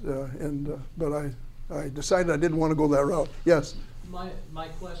that. But I decided I didn't want to go that route. Yes? My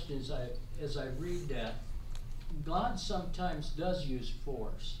question is, as I read that, God sometimes does use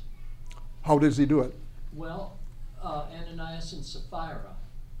force. How does he do it? Well, Ananias and Sapphira.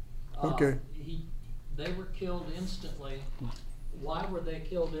 Okay. They were killed instantly. Why were they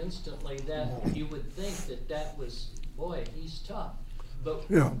killed instantly? That you would think that was, boy, he's tough. But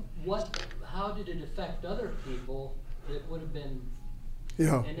Yeah. how did it affect other people that would have been?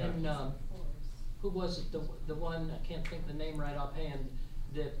 Yeah. And then who was it? The one, I can't think the name right offhand,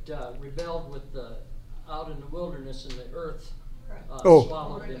 that rebelled with out in the wilderness and the earth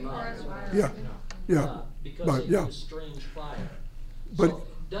swallowed them up. Yeah. Yeah. Because they yeah. used strange fire. But- So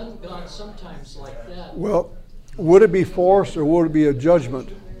doesn't God sometimes like that? Well, would it be force or would it be a judgment?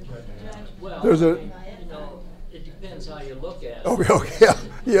 Well, There's a- it depends how you look at it. Okay,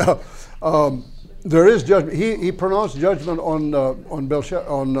 yeah. There is judgment. He pronounced judgment on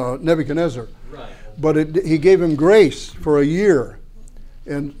Nebuchadnezzar, Right. but he gave him grace for a year.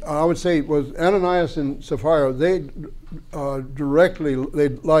 And I would say it was Ananias and Sapphira. They lied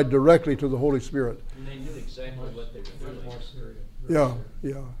directly to the Holy Spirit. And they knew exactly what they were doing. More serious. Yeah,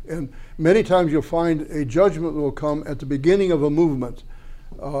 yeah. And many times you'll find a judgment will come at the beginning of a movement,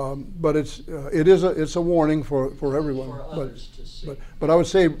 but it's a warning for everyone. For others to see. But I would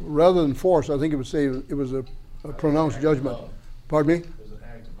say rather than force, I think it would say it was a pronounced judgment. Pardon me? It was an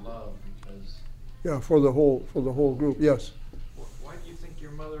act of love because Yeah, for the whole group. Yes. Why do you think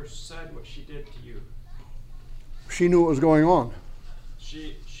your mother said what she did to you? She knew what was going on.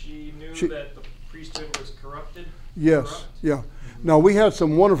 She knew She- that the priesthood was corrupted? Yes. Corrupt? Yeah. Now we had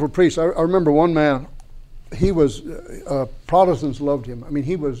some wonderful priests. I remember one man. He was Protestants loved him. I mean,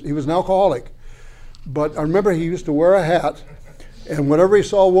 he was an alcoholic, but I remember he used to wear a hat, and whenever he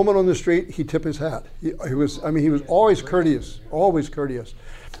saw a woman on the street, he'd tip his hat. He was always courteous, always courteous.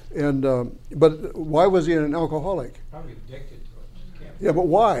 And but why was he an alcoholic? Probably addicted to it. Yeah, but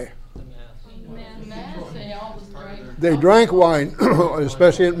why? The mass. Mass, they always drank. They drank wine,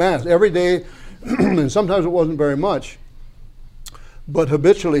 especially at Mass, every day, and sometimes it wasn't very much. But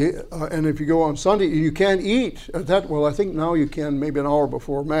habitually, and if you go on Sunday, you can't eat at that. Well, I think now you can, maybe an hour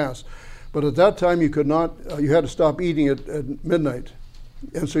before Mass, but at that time you could not. You had to stop eating at midnight,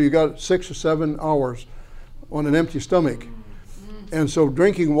 and so you got 6 or 7 hours on an empty stomach. And so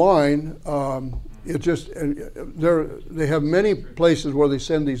drinking wine, they have many places where they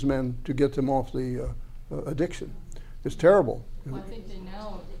send these men to get them off the addiction. It's terrible. I think they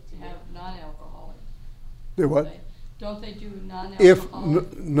now have non-alcoholic. They what? Don't they do If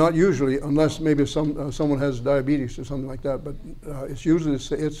non-alcoholic? not usually, unless maybe someone has diabetes or something like that. But it's usually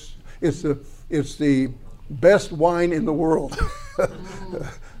it's the best wine in the world,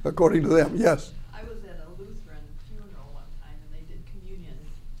 according to them. Yes. I was at a Lutheran funeral one time and they did communion,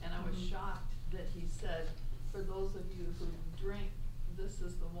 and I was shocked that he said, "For those of you who drink, this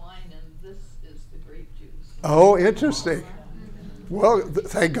is the wine and this is the grape juice." Oh, interesting. Well,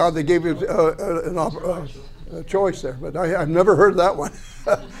 thank God they gave you a choice there, but I've never heard that one.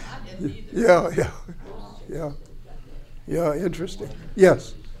 Yeah, interesting.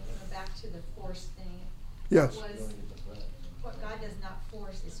 Yes. Back to the force thing. Yes. What God does not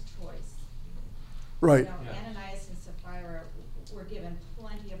force is choice. Right. You know, Ananias and Sapphira were given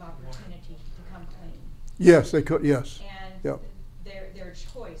plenty of opportunity to come clean. Yes, they could. Yes. And Yep. their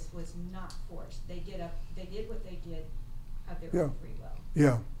choice was not forced. They did what they did of their Yeah. own free will.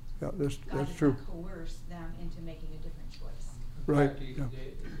 Yeah. yeah, God that's does true. not coerce them into making a different choice. In Right, fact,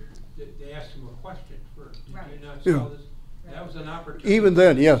 they asked him a question first. Did Right. you not Yeah. sell this? That was an opportunity. Even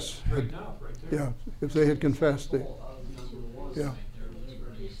then, yes. Straighten out right there. Yeah, if they had confessed, they, yeah. Right.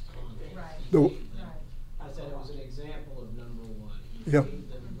 The, Right. I said it was an example of number one. He Yep. gave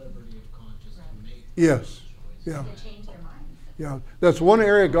them liberty of conscience to make Yes. their choice. yeah, They change their minds. yeah. That's one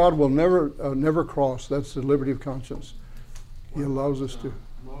area God will never cross. That's the liberty of conscience. He allows us to.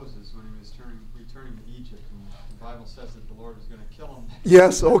 Moses, when he was returning to Egypt, and the Bible says that the Lord was going to kill him.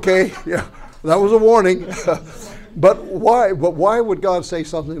 Yes, okay, yeah, that was a warning. But why? But why would God say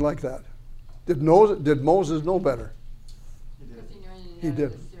something like that? Did Moses know better? He did. Because you're He in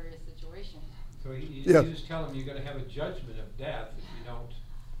did. a serious situation. So he Yeah. was telling him you're going to have a judgment of death if you don't,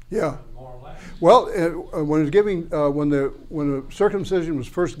 Yeah. more or less. Well, when it was giving, when the circumcision was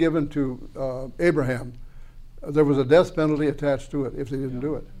first given to Abraham, there was a death penalty attached to it if they didn't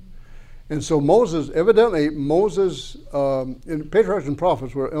do it. And so Moses, evidently, in Patriarchs and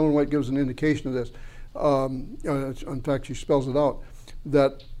Prophets, where Ellen White gives an indication of this, in fact, she spells it out,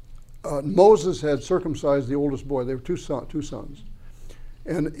 that Moses had circumcised the oldest boy. They were two sons.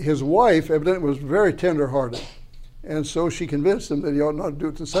 And his wife, evidently, was very tender-hearted. And so she convinced him that he ought not to do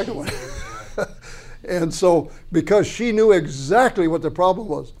it to the second one. And so, because she knew exactly what the problem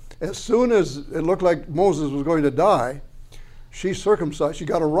was, as soon as it looked like Moses was going to die, she circumcised. She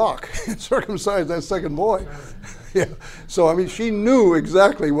got a rock and circumcised that second boy. Yeah. So I mean, she knew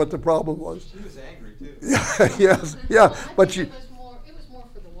exactly what the problem was. She was angry too. Yeah. Yes. Yeah. Well, I But think she. it was more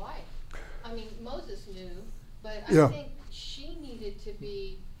for the wife. I mean, Moses knew, but Yeah. I think she needed to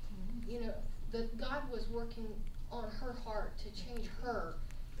be, that God was working on her heart to change her.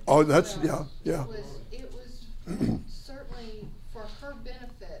 Oh, that's You know, yeah. It was certainly for her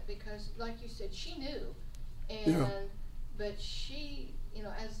benefit because, like you said, she knew, Yeah. but she,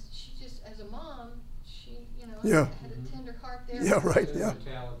 as a mom, she, Yeah. had a tender heart there. Yeah. Right. Yeah.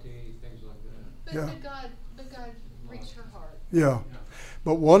 Mentality, things like that. But, Yeah. but God reached her heart. Yeah.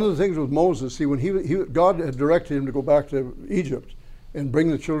 But one of the things with Moses, see, when God had directed him to go back to Egypt and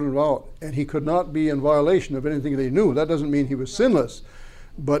bring the children out, and he could not be in violation of anything they knew. That doesn't mean he was sinless,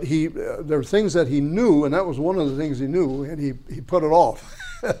 but there were things that he knew, and that was one of the things he knew, and he put it off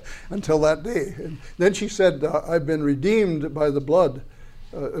until that day. And then she said, "I've been redeemed by the blood,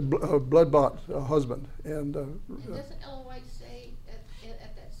 blood-bought husband." And Doesn't Ellen White say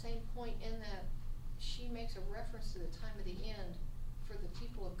at that same point in that she makes a reference to the time of the end for the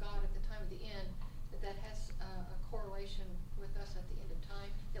people of God at the time of the end, that has a correlation with us at the end of time,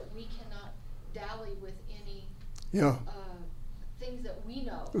 that we cannot dally with any yeah, things that we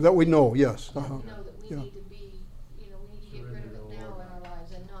know. that we know, yes. That Uh-huh. we know that we Yeah. need to be, we need to get rid of it now in our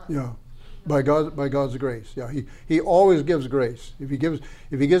lives and not. Yeah, by God's grace. Yeah, he always gives grace. If he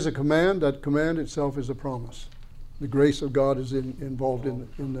gives a command, that command itself is a promise. The grace of God is involved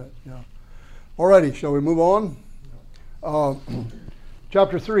in that. Yeah. Alrighty, shall we move on?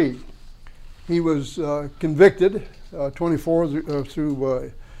 Chapter 3. He was convicted, 24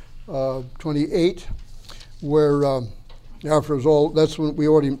 through 28, where after it was all. That's when we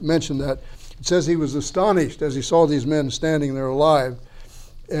already mentioned that. It says he was astonished as he saw these men standing there alive.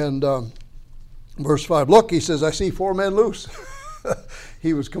 And verse 5, look, he says, I see 4 men loose.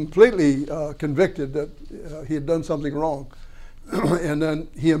 He was completely convicted that he had done something wrong. And then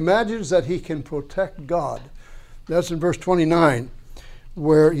he imagines that he can protect God. That's in verse 29,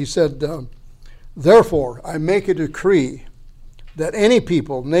 where he said, therefore, I make a decree that any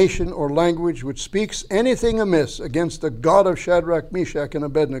people, nation, or language which speaks anything amiss against the God of Shadrach, Meshach, and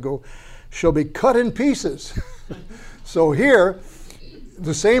Abednego shall be cut in pieces. So here,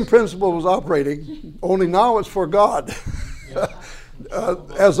 the same principle was operating, only now it's for God.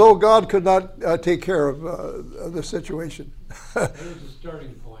 As though God could not take care of the situation. There's a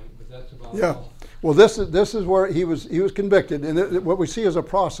starting point, but that's about Yeah. all. Well, this is where he was convicted, and what we see is a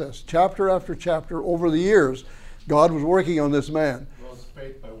process, chapter after chapter, over the years. God was working on this man. Well, it's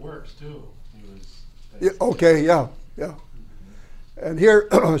faith by works too. He was. Yeah, okay, yeah. And here,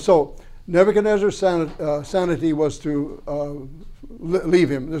 so Nebuchadnezzar's sanity was to leave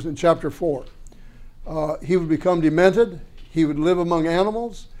him. This is in chapter 4. He would become demented. He would live among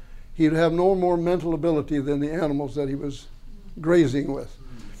animals. He would have no more mental ability than the animals that he was grazing with.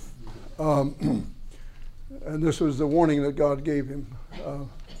 And this was the warning that God gave him.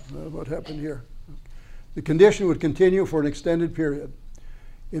 What happened here? The condition would continue for an extended period.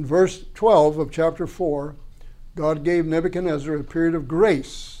 In verse 12 of chapter 4, God gave Nebuchadnezzar a period of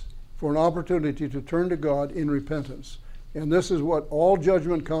grace for an opportunity to turn to God in repentance. And this is what all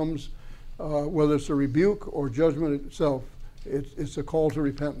judgment comes, whether it's a rebuke or judgment itself, It's a call to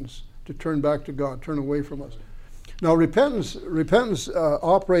repentance, to turn back to God, turn away from us. Now, repentance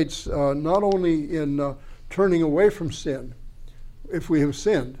operates not only in turning away from sin, if we have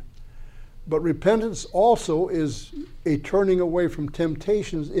sinned, but repentance also is a turning away from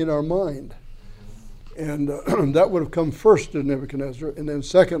temptations in our mind. And that would have come first to Nebuchadnezzar, and then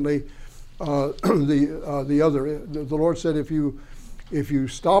secondly, the other. The Lord said, if you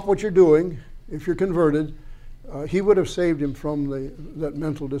stop what you're doing, if you're converted, He would have saved him from that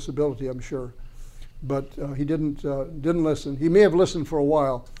mental disability, I'm sure. But he didn't listen. He may have listened for a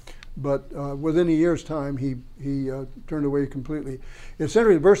while, but within a year's time, he turned away completely. It's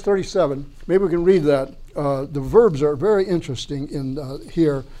interesting, verse 37. Maybe we can read that. The verbs are very interesting in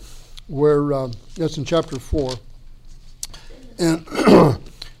here, where that's in chapter 4, and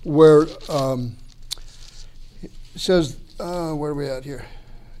where it says, where are we at here?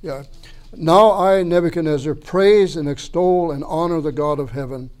 Yeah. Now I, Nebuchadnezzar, praise and extol and honor the God of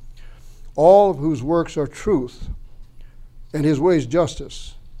heaven, all of whose works are truth, and his ways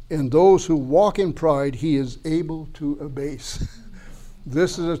justice. And those who walk in pride he is able to abase.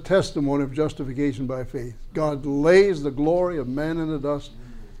 This is a testimony of justification by faith. God lays the glory of man in the dust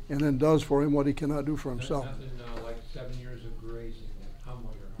and then does for him what he cannot do for himself. Nothing like 7 years of grazing that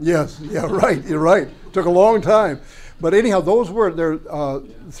humble your heart. Yes, yeah, right, you're right. Took a long time. But anyhow, those words, they're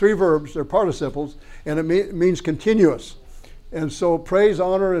three verbs, they're participles, and it means continuous. And so praise,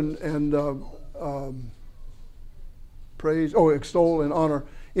 honor, and extol and honor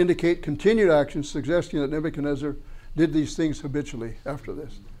indicate continued action, suggesting that Nebuchadnezzar did these things habitually after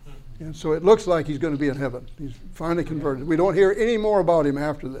this. And so it looks like he's going to be in heaven. He's finally converted. We don't hear any more about him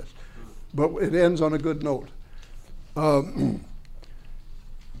after this, but it ends on a good note.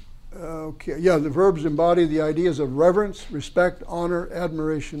 Okay, yeah, the verbs embody the ideas of reverence, respect, honor,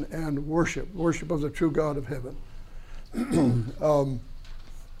 admiration, and worship. Worship of the true God of heaven.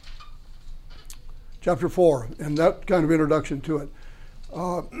 Chapter 4, and that kind of introduction to it.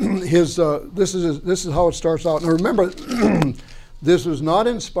 This is how it starts out. Now remember, this was not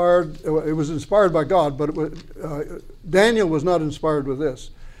inspired. It was inspired by God, but Daniel was not inspired with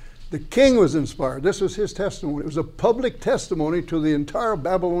this. The king was inspired. This was his testimony. It was a public testimony to the entire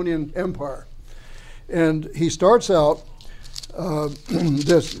Babylonian Empire. And he starts out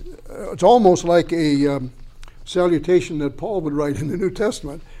this. It's almost like a salutation that Paul would write in the New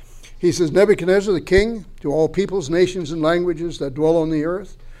Testament. He says, Nebuchadnezzar the king, to all peoples, nations, and languages that dwell on the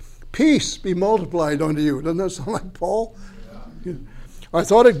earth, peace be multiplied unto you. Doesn't that sound like Paul? Yeah. I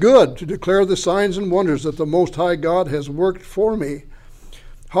thought it good to declare the signs and wonders that the Most High God has worked for me.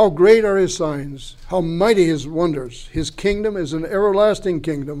 How great are his signs, how mighty his wonders. His kingdom is an everlasting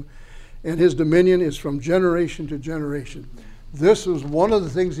kingdom, and his dominion is from generation to generation. This was one of the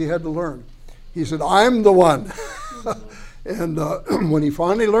things he had to learn. He said, I'm the one. And when he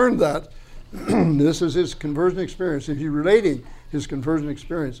finally learned that, this is his conversion experience. If you're relating his conversion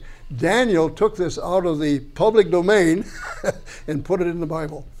experience, Daniel took this out of the public domain and put it in the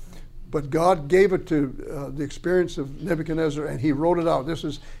Bible. But God gave it to the experience of Nebuchadnezzar, and he wrote it out. This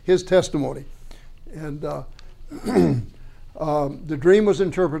is his testimony. And the dream was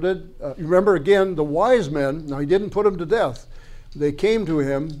interpreted. Remember, again, the wise men, now he didn't put them to death. They came to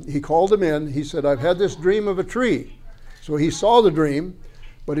him. He called them in. He said, I've had this dream of a tree. So he saw the dream,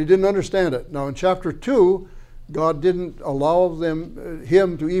 but he didn't understand it. Now in chapter 2, God didn't allow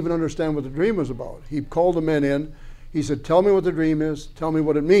him to even understand what the dream was about. He called the men in. He said, tell me what the dream is. Tell me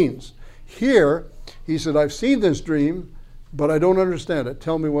what it means. Here, he said, I've seen this dream, but I don't understand it.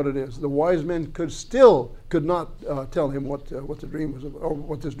 Tell me what it is. The wise men could not tell him what the dream was about, or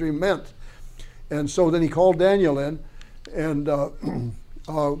what this dream meant. And so then he called Daniel in, and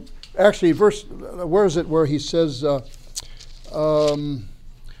actually, where is it where he says,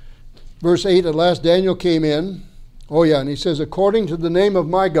 verse 8, at last Daniel came in. Oh yeah, and he says, according to the name of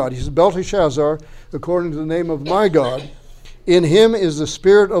my God. He says, Belteshazzar, according to the name of my God, in him is the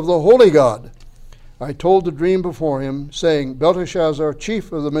spirit of the holy God. I told the dream before him, saying, Belteshazzar,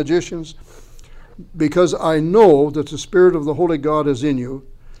 chief of the magicians, because I know that the spirit of the holy God is in you,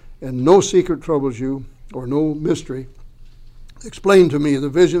 and no secret troubles you, or no mystery. Explain to me the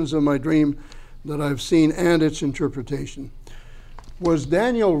visions of my dream that I've seen and its interpretation. Was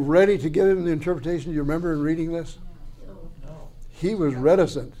Daniel ready to get into the interpretation? Do you remember in reading this? No. He was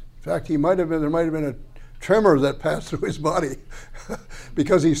reticent. In fact, there might have been a tremor that passed through his body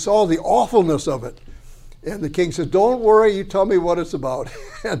because he saw the awfulness of it. And the king said, don't worry, you tell me what it's about,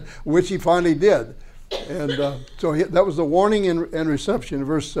 and which he finally did. And so that was the warning and reception,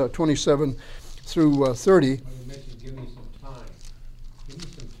 verse 27 through 30. You mentioned give me some time. Give me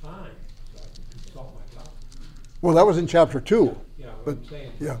some time so I can consult my God. Well, that was in chapter 2. Yeah, what But, I'm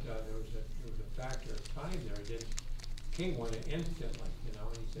saying, yeah. there was a factor of time there. Then King wanted instantly, you know,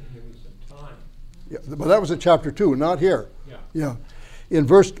 and he said, give me some time. Yeah, but that was in chapter 2, not here. Yeah. Yeah. In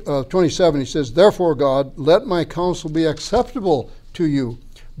verse 27, he says, "Therefore, God, let my counsel be acceptable to you.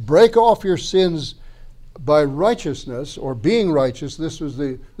 Break off your sins by righteousness," or being righteous. This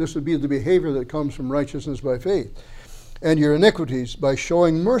would be the behavior that comes from righteousness by faith. "And your iniquities by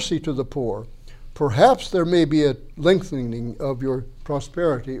showing mercy to the poor. Perhaps there may be a lengthening of your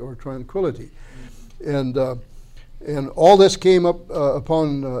prosperity or tranquility." And all this came up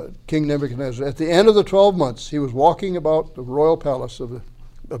upon King Nebuchadnezzar. At the end of the 12 months, he was walking about the royal palace of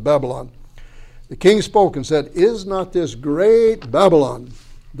Babylon. The king spoke and said, "Is not this great Babylon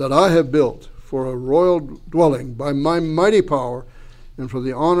that I have built for a royal dwelling by my mighty power and for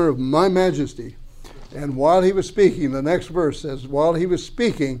the honor of my majesty?" And while he was speaking, the next verse says, while he was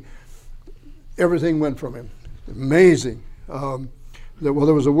speaking, everything went from him. Amazing. There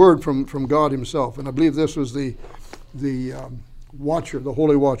was a word from God himself, and I believe this was the watcher, the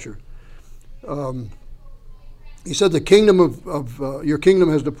holy watcher. He said, "The kingdom of your kingdom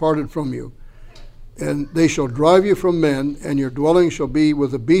has departed from you, and they shall drive you from men, and your dwelling shall be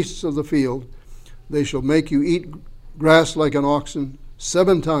with the beasts of the field. They shall make you eat grass like an oxen.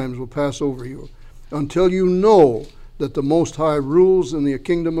 7 times will pass over you, until you know that the Most High rules in the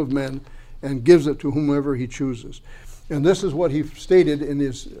kingdom of men and gives it to whomever he chooses." And this is what he stated in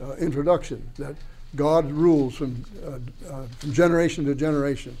his introduction, that God rules from generation to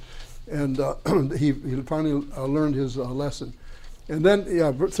generation. And he finally learned his lesson. And then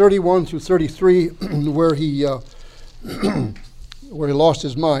 31 through 33, where he lost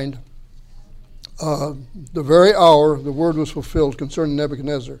his mind, the very hour the word was fulfilled concerning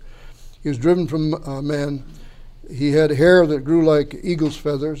Nebuchadnezzar. He was driven from man. He had hair that grew like eagle's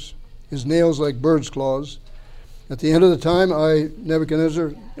feathers, his nails like bird's claws. At the end of the time, I,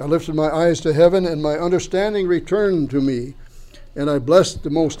 Nebuchadnezzar, I lifted my eyes to heaven, and my understanding returned to me. And I blessed the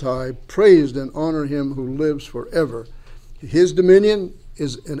Most High, praised and honored him who lives forever. His dominion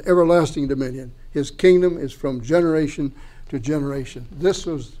is an everlasting dominion. His kingdom is from generation to generation. This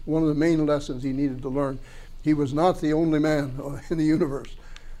was one of the main lessons he needed to learn. He was not the only man in the universe.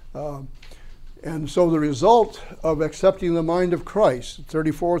 And so the result of accepting the mind of Christ,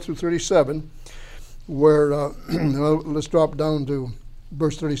 34 through 37, where, let's drop down to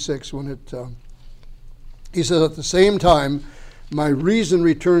verse 36, when he says, "At the same time, my reason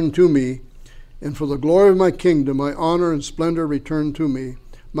returned to me, and for the glory of my kingdom, my honor and splendor returned to me.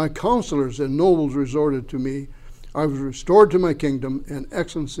 My counselors and nobles resorted to me. I was restored to my kingdom, and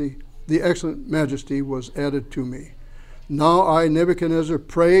excellency, the excellent majesty was added to me. Now I, Nebuchadnezzar,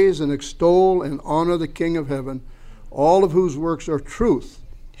 praise and extol and honor the King of heaven, all of whose works are truth,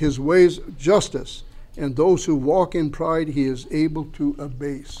 his ways justice, and those who walk in pride he is able to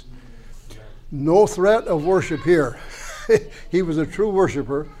abase." No threat of worship here. He was a true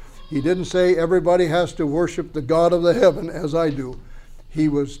worshiper. He didn't say everybody has to worship the God of the heaven as I do. He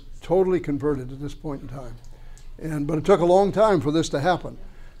was totally converted at this point in time. But it took a long time for this to happen.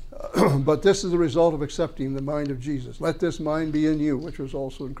 But this is the result of accepting the mind of Jesus. "Let this mind be in you, which was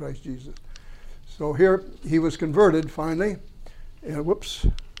also in Christ Jesus." So here he was converted finally. And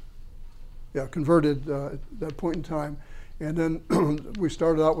converted at that point in time. And then we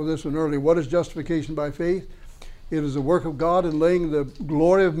started out with this one earlier. What is justification by faith? It is the work of God in laying the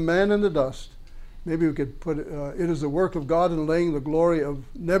glory of man in the dust. Maybe we could put it is the work of God in laying the glory of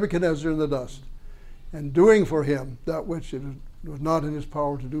Nebuchadnezzar in the dust, and doing for him that which it was not in his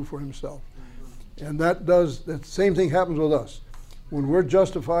power to do for himself. And that same thing happens with us. When we're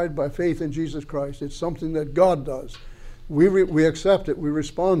justified by faith in Jesus Christ, it's something that God does. We accept it, we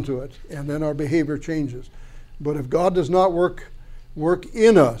respond to it, and then our behavior changes. But if God does not work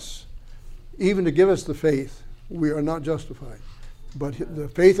in us, even to give us the faith, we are not justified. But the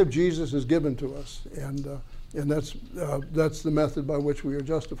faith of Jesus is given to us, and that's the method by which we are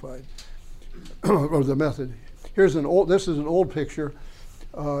justified, or the method. This is an old picture.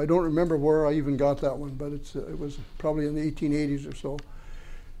 I don't remember where I even got that one, but it was probably in the 1880s or so.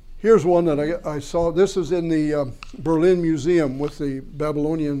 Here's one that I saw. This is in the Berlin Museum with the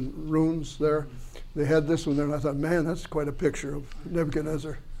Babylonian ruins there. They had this one there, and I thought, man, that's quite a picture of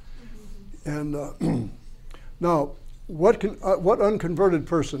Nebuchadnezzar. And now, what unconverted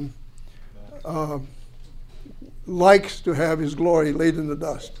person likes to have his glory laid in the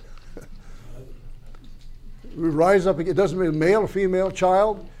dust? We rise up. It doesn't matter male or female,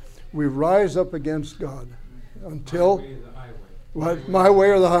 child. We rise up against God until my way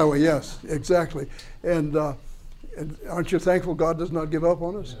or the highway. Yes, exactly. And aren't you thankful God does not give up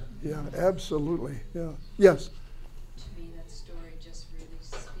on us? Yeah, absolutely. Yeah. Yes.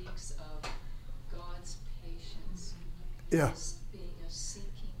 Yeah. as being a seeking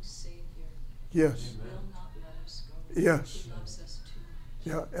Savior. Yes. He will not let us go. Yes. He loves us too.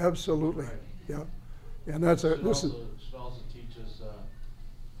 Yeah, absolutely. Right. Yeah. And that's Should this is, also teach us,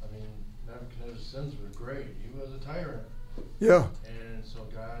 I mean, Nebuchadnezzar's sins were great. He was a tyrant. yeah, And so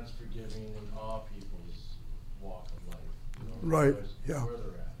God's forgiving in all people's walk of life. You know, Right, regardless of yeah. where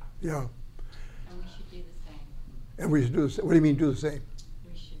they're at. yeah. And we should do the same. And we should do the same. What do you mean do the same?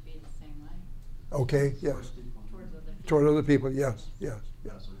 We should be the same way Okay, yes. towards other people. Toward other people, yes, yes,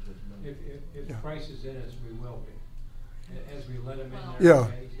 yes. Not so judgmental. If Yeah. Christ is in us, we will be. As we let him in Well- there,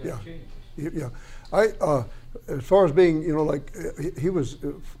 Yeah, he's yeah. gonna change us. Yeah, as far as being, like he was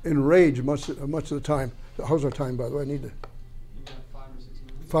enraged much of the time. How's our time, by the way? I need to. You got 5 or 6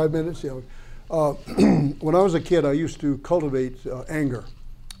 minutes? 5 minutes, yeah. When I was a kid, I used to cultivate anger.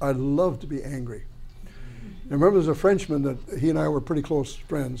 I loved to be angry. I remember there's a Frenchman that he and I were pretty close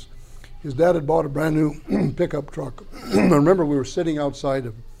friends. His dad had bought a brand new pickup truck. I remember we were sitting outside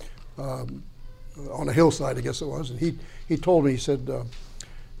of, on a hillside, I guess it was, and he told me,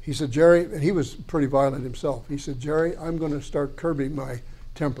 he said, Jerry, and he was pretty violent himself. He said, Jerry, I'm going to start curbing my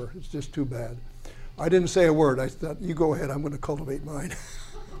temper. It's just too bad. I didn't say a word. I thought, you go ahead. I'm going to cultivate mine.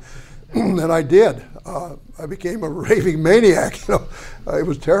 And I did. I became a raving maniac. It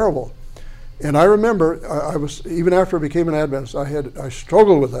was terrible. And I remember, I was, even after I became an Adventist, I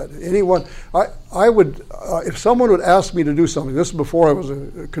struggled with that. I would, if someone would ask me to do something, this is before I was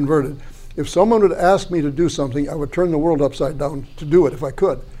converted, if someone would ask me to do something, I would turn the world upside down to do it if I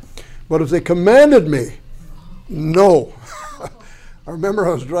could. But if they commanded me, no. I remember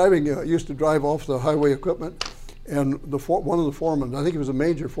I was driving, used to drive off the highway equipment, and one of the foremen, I think he was a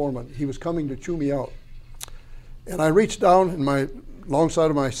major foreman, he was coming to chew me out. And I reached down in my long side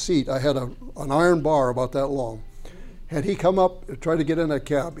of my seat, I had an iron bar about that long. Had he come up and tried to get in that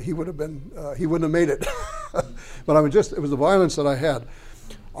cab, he wouldn't have made it. But it was the violence that I had.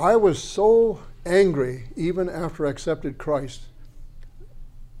 I was so angry even after I accepted Christ.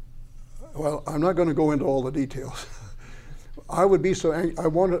 Well, I'm not going to go into all the details. I would be so angry. I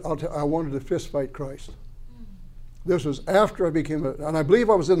wanted to fist fight Christ. This was after I became and I believe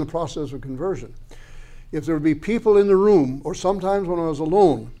I was in the process of conversion. If there would be people in the room, or sometimes when I was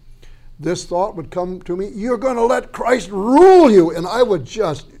alone, this thought would come to me, you're going to let Christ rule you. And I was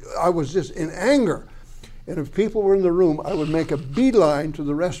just in anger. And if people were in the room, I would make a beeline to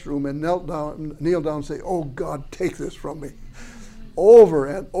the restroom and kneel down and say, oh God, take this from me. Over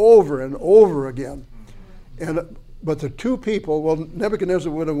and over and over again. But the two people, well,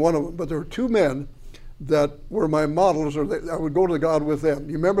 Nebuchadnezzar would have one of them, but there were two men that were my models, or I would go to God with them.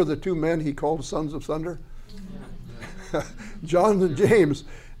 You remember the two men he called sons of thunder? Yeah. John and James.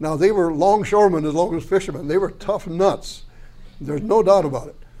 Now, they were longshoremen as long as fishermen. They were tough nuts. There's no doubt about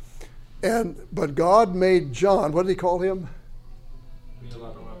it. But God made John, what did he call him?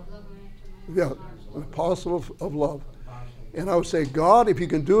 Yeah, an apostle of love. And I would say, God, if you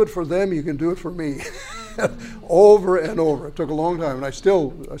can do it for them, you can do it for me. Over and over. It took a long time, and I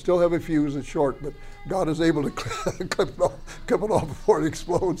still have a fuse. It's short, but God is able to clip it off before it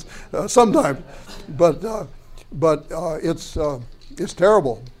explodes sometimes. But it's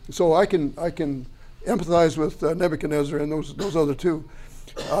terrible. So I can empathize with Nebuchadnezzar and those other two.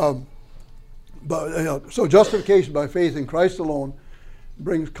 So justification by faith in Christ alone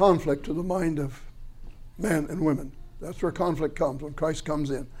brings conflict to the mind of men and women. That's where conflict comes, when Christ comes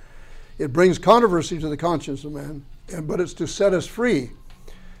in. It brings controversy to the conscience of man, but it's to set us free.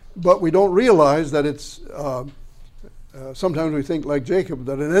 But we don't realize that it's, sometimes we think like Jacob,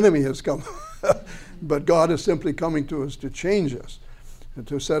 that an enemy has come. But God is simply coming to us to change us and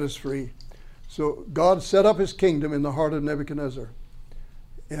to set us free. So God set up his kingdom in the heart of Nebuchadnezzar.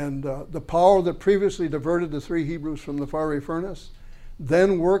 And the power that previously diverted the three Hebrews from the fiery furnace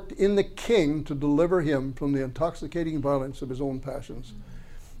then worked in the king to deliver him from the intoxicating violence of his own passions.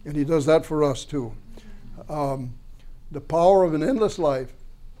 And he does that for us too. The power of an endless life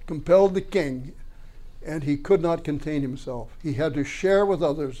compelled the king, and he could not contain himself. He had to share with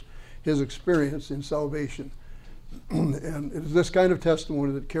others his experience in salvation. And it is this kind of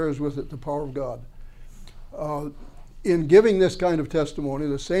testimony that carries with it the power of God. In giving this kind of testimony,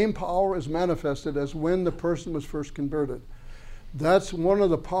 the same power is manifested as when the person was first converted. That's one of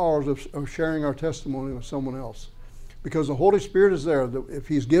the powers of sharing our testimony with someone else. Because the Holy Spirit is there. If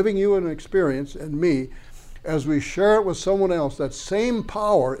he's giving you an experience, and me, as we share it with someone else, that same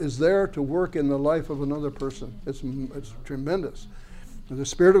power is there to work in the life of another person. It's tremendous. The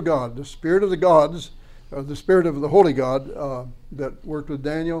Spirit of God, the Spirit of the gods, the Spirit of the Holy God that worked with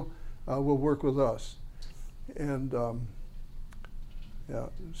Daniel will work with us. And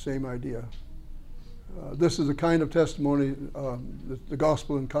same idea. This is the kind of testimony, the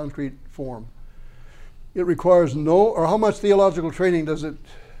gospel in concrete form. It requires or how much theological training does it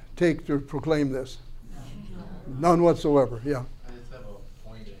take to proclaim this? None whatsoever, yeah. I just have a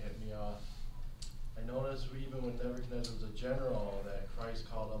point that hit me off. I noticed even when Nebuchadnezzar was a general that Christ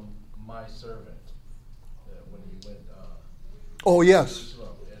called him my servant. When he went oh, yes.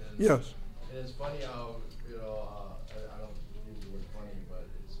 Jerusalem. Yes. And it's funny how, I don't use the word funny, but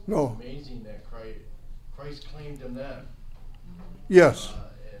it's No. amazing that Christ claimed him then. Yes.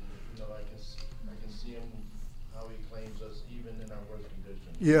 And I can see him how he claims us even in our worst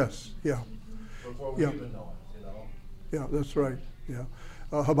conditions. Yes, yeah. Before we Yeah. even know it, Yeah, that's right, yeah.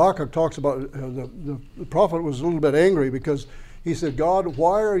 Habakkuk talks about the prophet was a little bit angry because he said, God,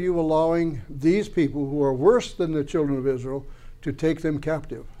 why are you allowing these people who are worse than the children of Israel to take them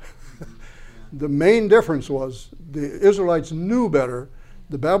captive? The main difference was the Israelites knew better.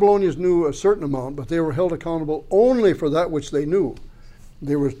 The Babylonians knew a certain amount, but they were held accountable only for that which they knew.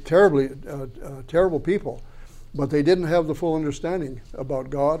 They were terrible people, but they didn't have the full understanding about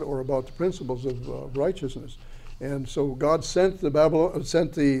God or about the principles of righteousness. And so God sent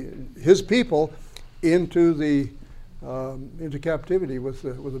his people into captivity with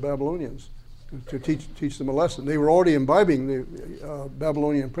the Babylonians to teach them a lesson. They were already imbibing the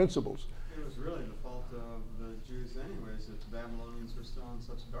Babylonian principles. It was really the fault of the Jews anyways that the Babylonians were still in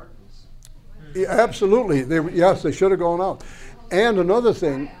such darkness. Yeah, absolutely. Yes, they should have gone out. And another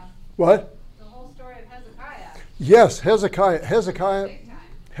thing, what? The whole story of Hezekiah. Yes, Hezekiah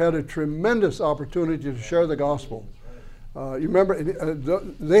had a tremendous opportunity to share the gospel. You remember,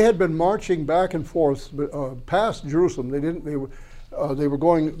 they had been marching back and forth past Jerusalem. They were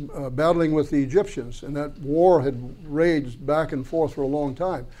going battling with the Egyptians, and that war had raged back and forth for a long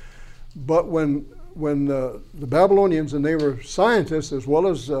time. But when the Babylonians, and they were scientists as well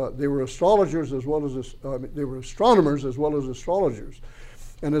as they were astrologers as well as they were astronomers as well as astrologers.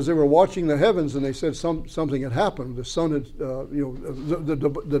 And as they were watching the heavens, and they said something had happened. The sun had,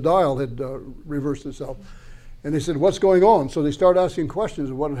 the dial had reversed itself. And they said, what's going on? So they started asking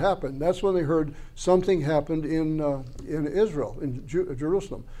questions of what had happened. That's when they heard something happened in Israel, in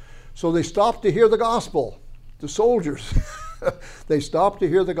Jerusalem. So they stopped to hear the gospel, the soldiers. They stopped to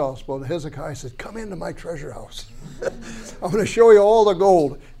hear the gospel. And Hezekiah said, come into my treasure house. I'm going to show you all the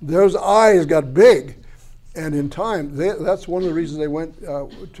gold. Those eyes got big. And in time, that's one of the reasons they went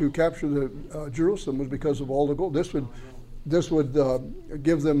to capture Jerusalem, was because of all the gold. This would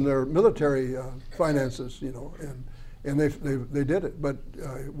give them their military finances, and they did it. But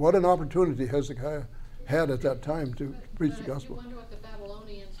what an opportunity Hezekiah had at that time to preach the gospel. You wonder what the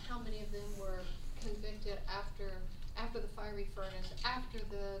Babylonians, how many of them were convicted after the fiery furnace, after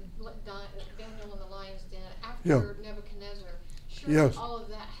the Daniel in the lion's den, after Nebuchadnezzar. Surely all of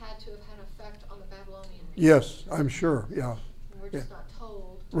that had to have had an effect on the Babylonians. Yes, I'm sure, yeah. We're just not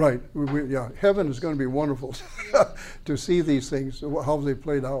told. Right, heaven is going to be wonderful to see these things, how they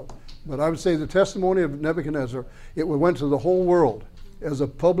played out. But I would say the testimony of Nebuchadnezzar, it went to the whole world as a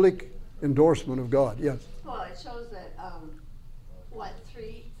public endorsement of God, yes. Well, it shows that,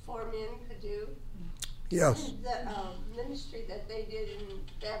 4 men could do. Yes. The ministry that they did in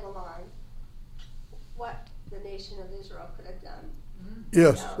Babylon, what the nation of Israel could have done.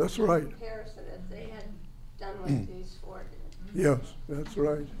 Yes, that's right. In comparison, if they had done what these 4 did. Yes, that's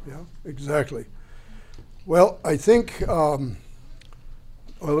right. Yeah, exactly. Well, I think one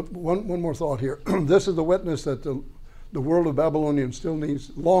more thought here. This is the witness that the world of Babylonians still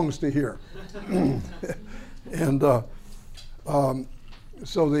longs to hear. And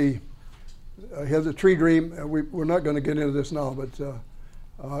so he has a tree dream. We're not going to get into this now, but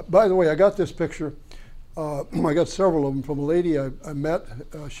by the way, I got this picture. I got several of them from a lady I met.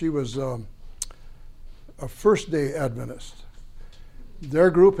 She was a first-day Adventist.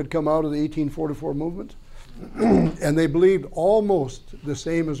 Their group had come out of the 1844 movement, and they believed almost the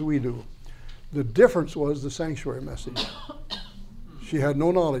same as we do. The difference was the sanctuary message. She had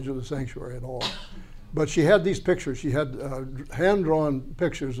no knowledge of the sanctuary at all. But she had these pictures. She had hand-drawn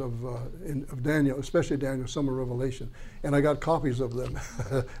pictures of Daniel, especially Daniel, Summer Revelation. And I got copies of them.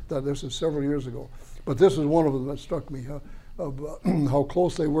 This was several years ago. But this is one of them that struck me, of how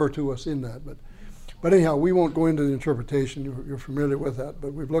close they were to us in that. But anyhow, we won't go into the interpretation. You're familiar with that.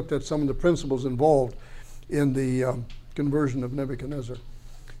 But we've looked at some of the principles involved in the conversion of Nebuchadnezzar.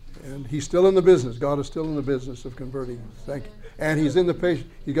 And he's still in the business. God is still in the business of converting. Thank you. And he's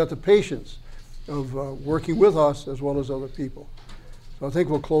got the patience of working with us as well as other people. So I think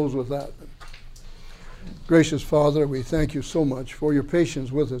we'll close with that. Gracious Father, we thank you so much for your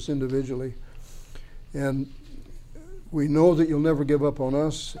patience with us individually. And We know that you'll never give up on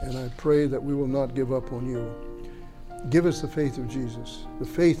us, and I pray that we will not give up on you. Give us the faith of Jesus, the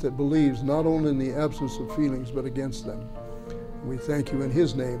faith that believes not only in the absence of feelings but against them. We thank you in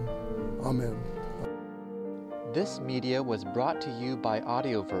His name. Amen. This media was brought to you by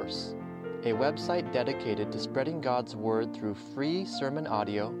Audioverse, a website dedicated to spreading God's Word through free sermon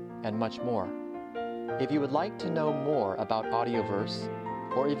audio and much more. If you would like to know more about Audioverse,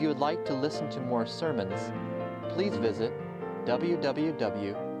 or if you would like to listen to more sermons, please visit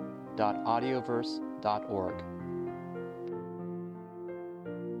www.audioverse.org.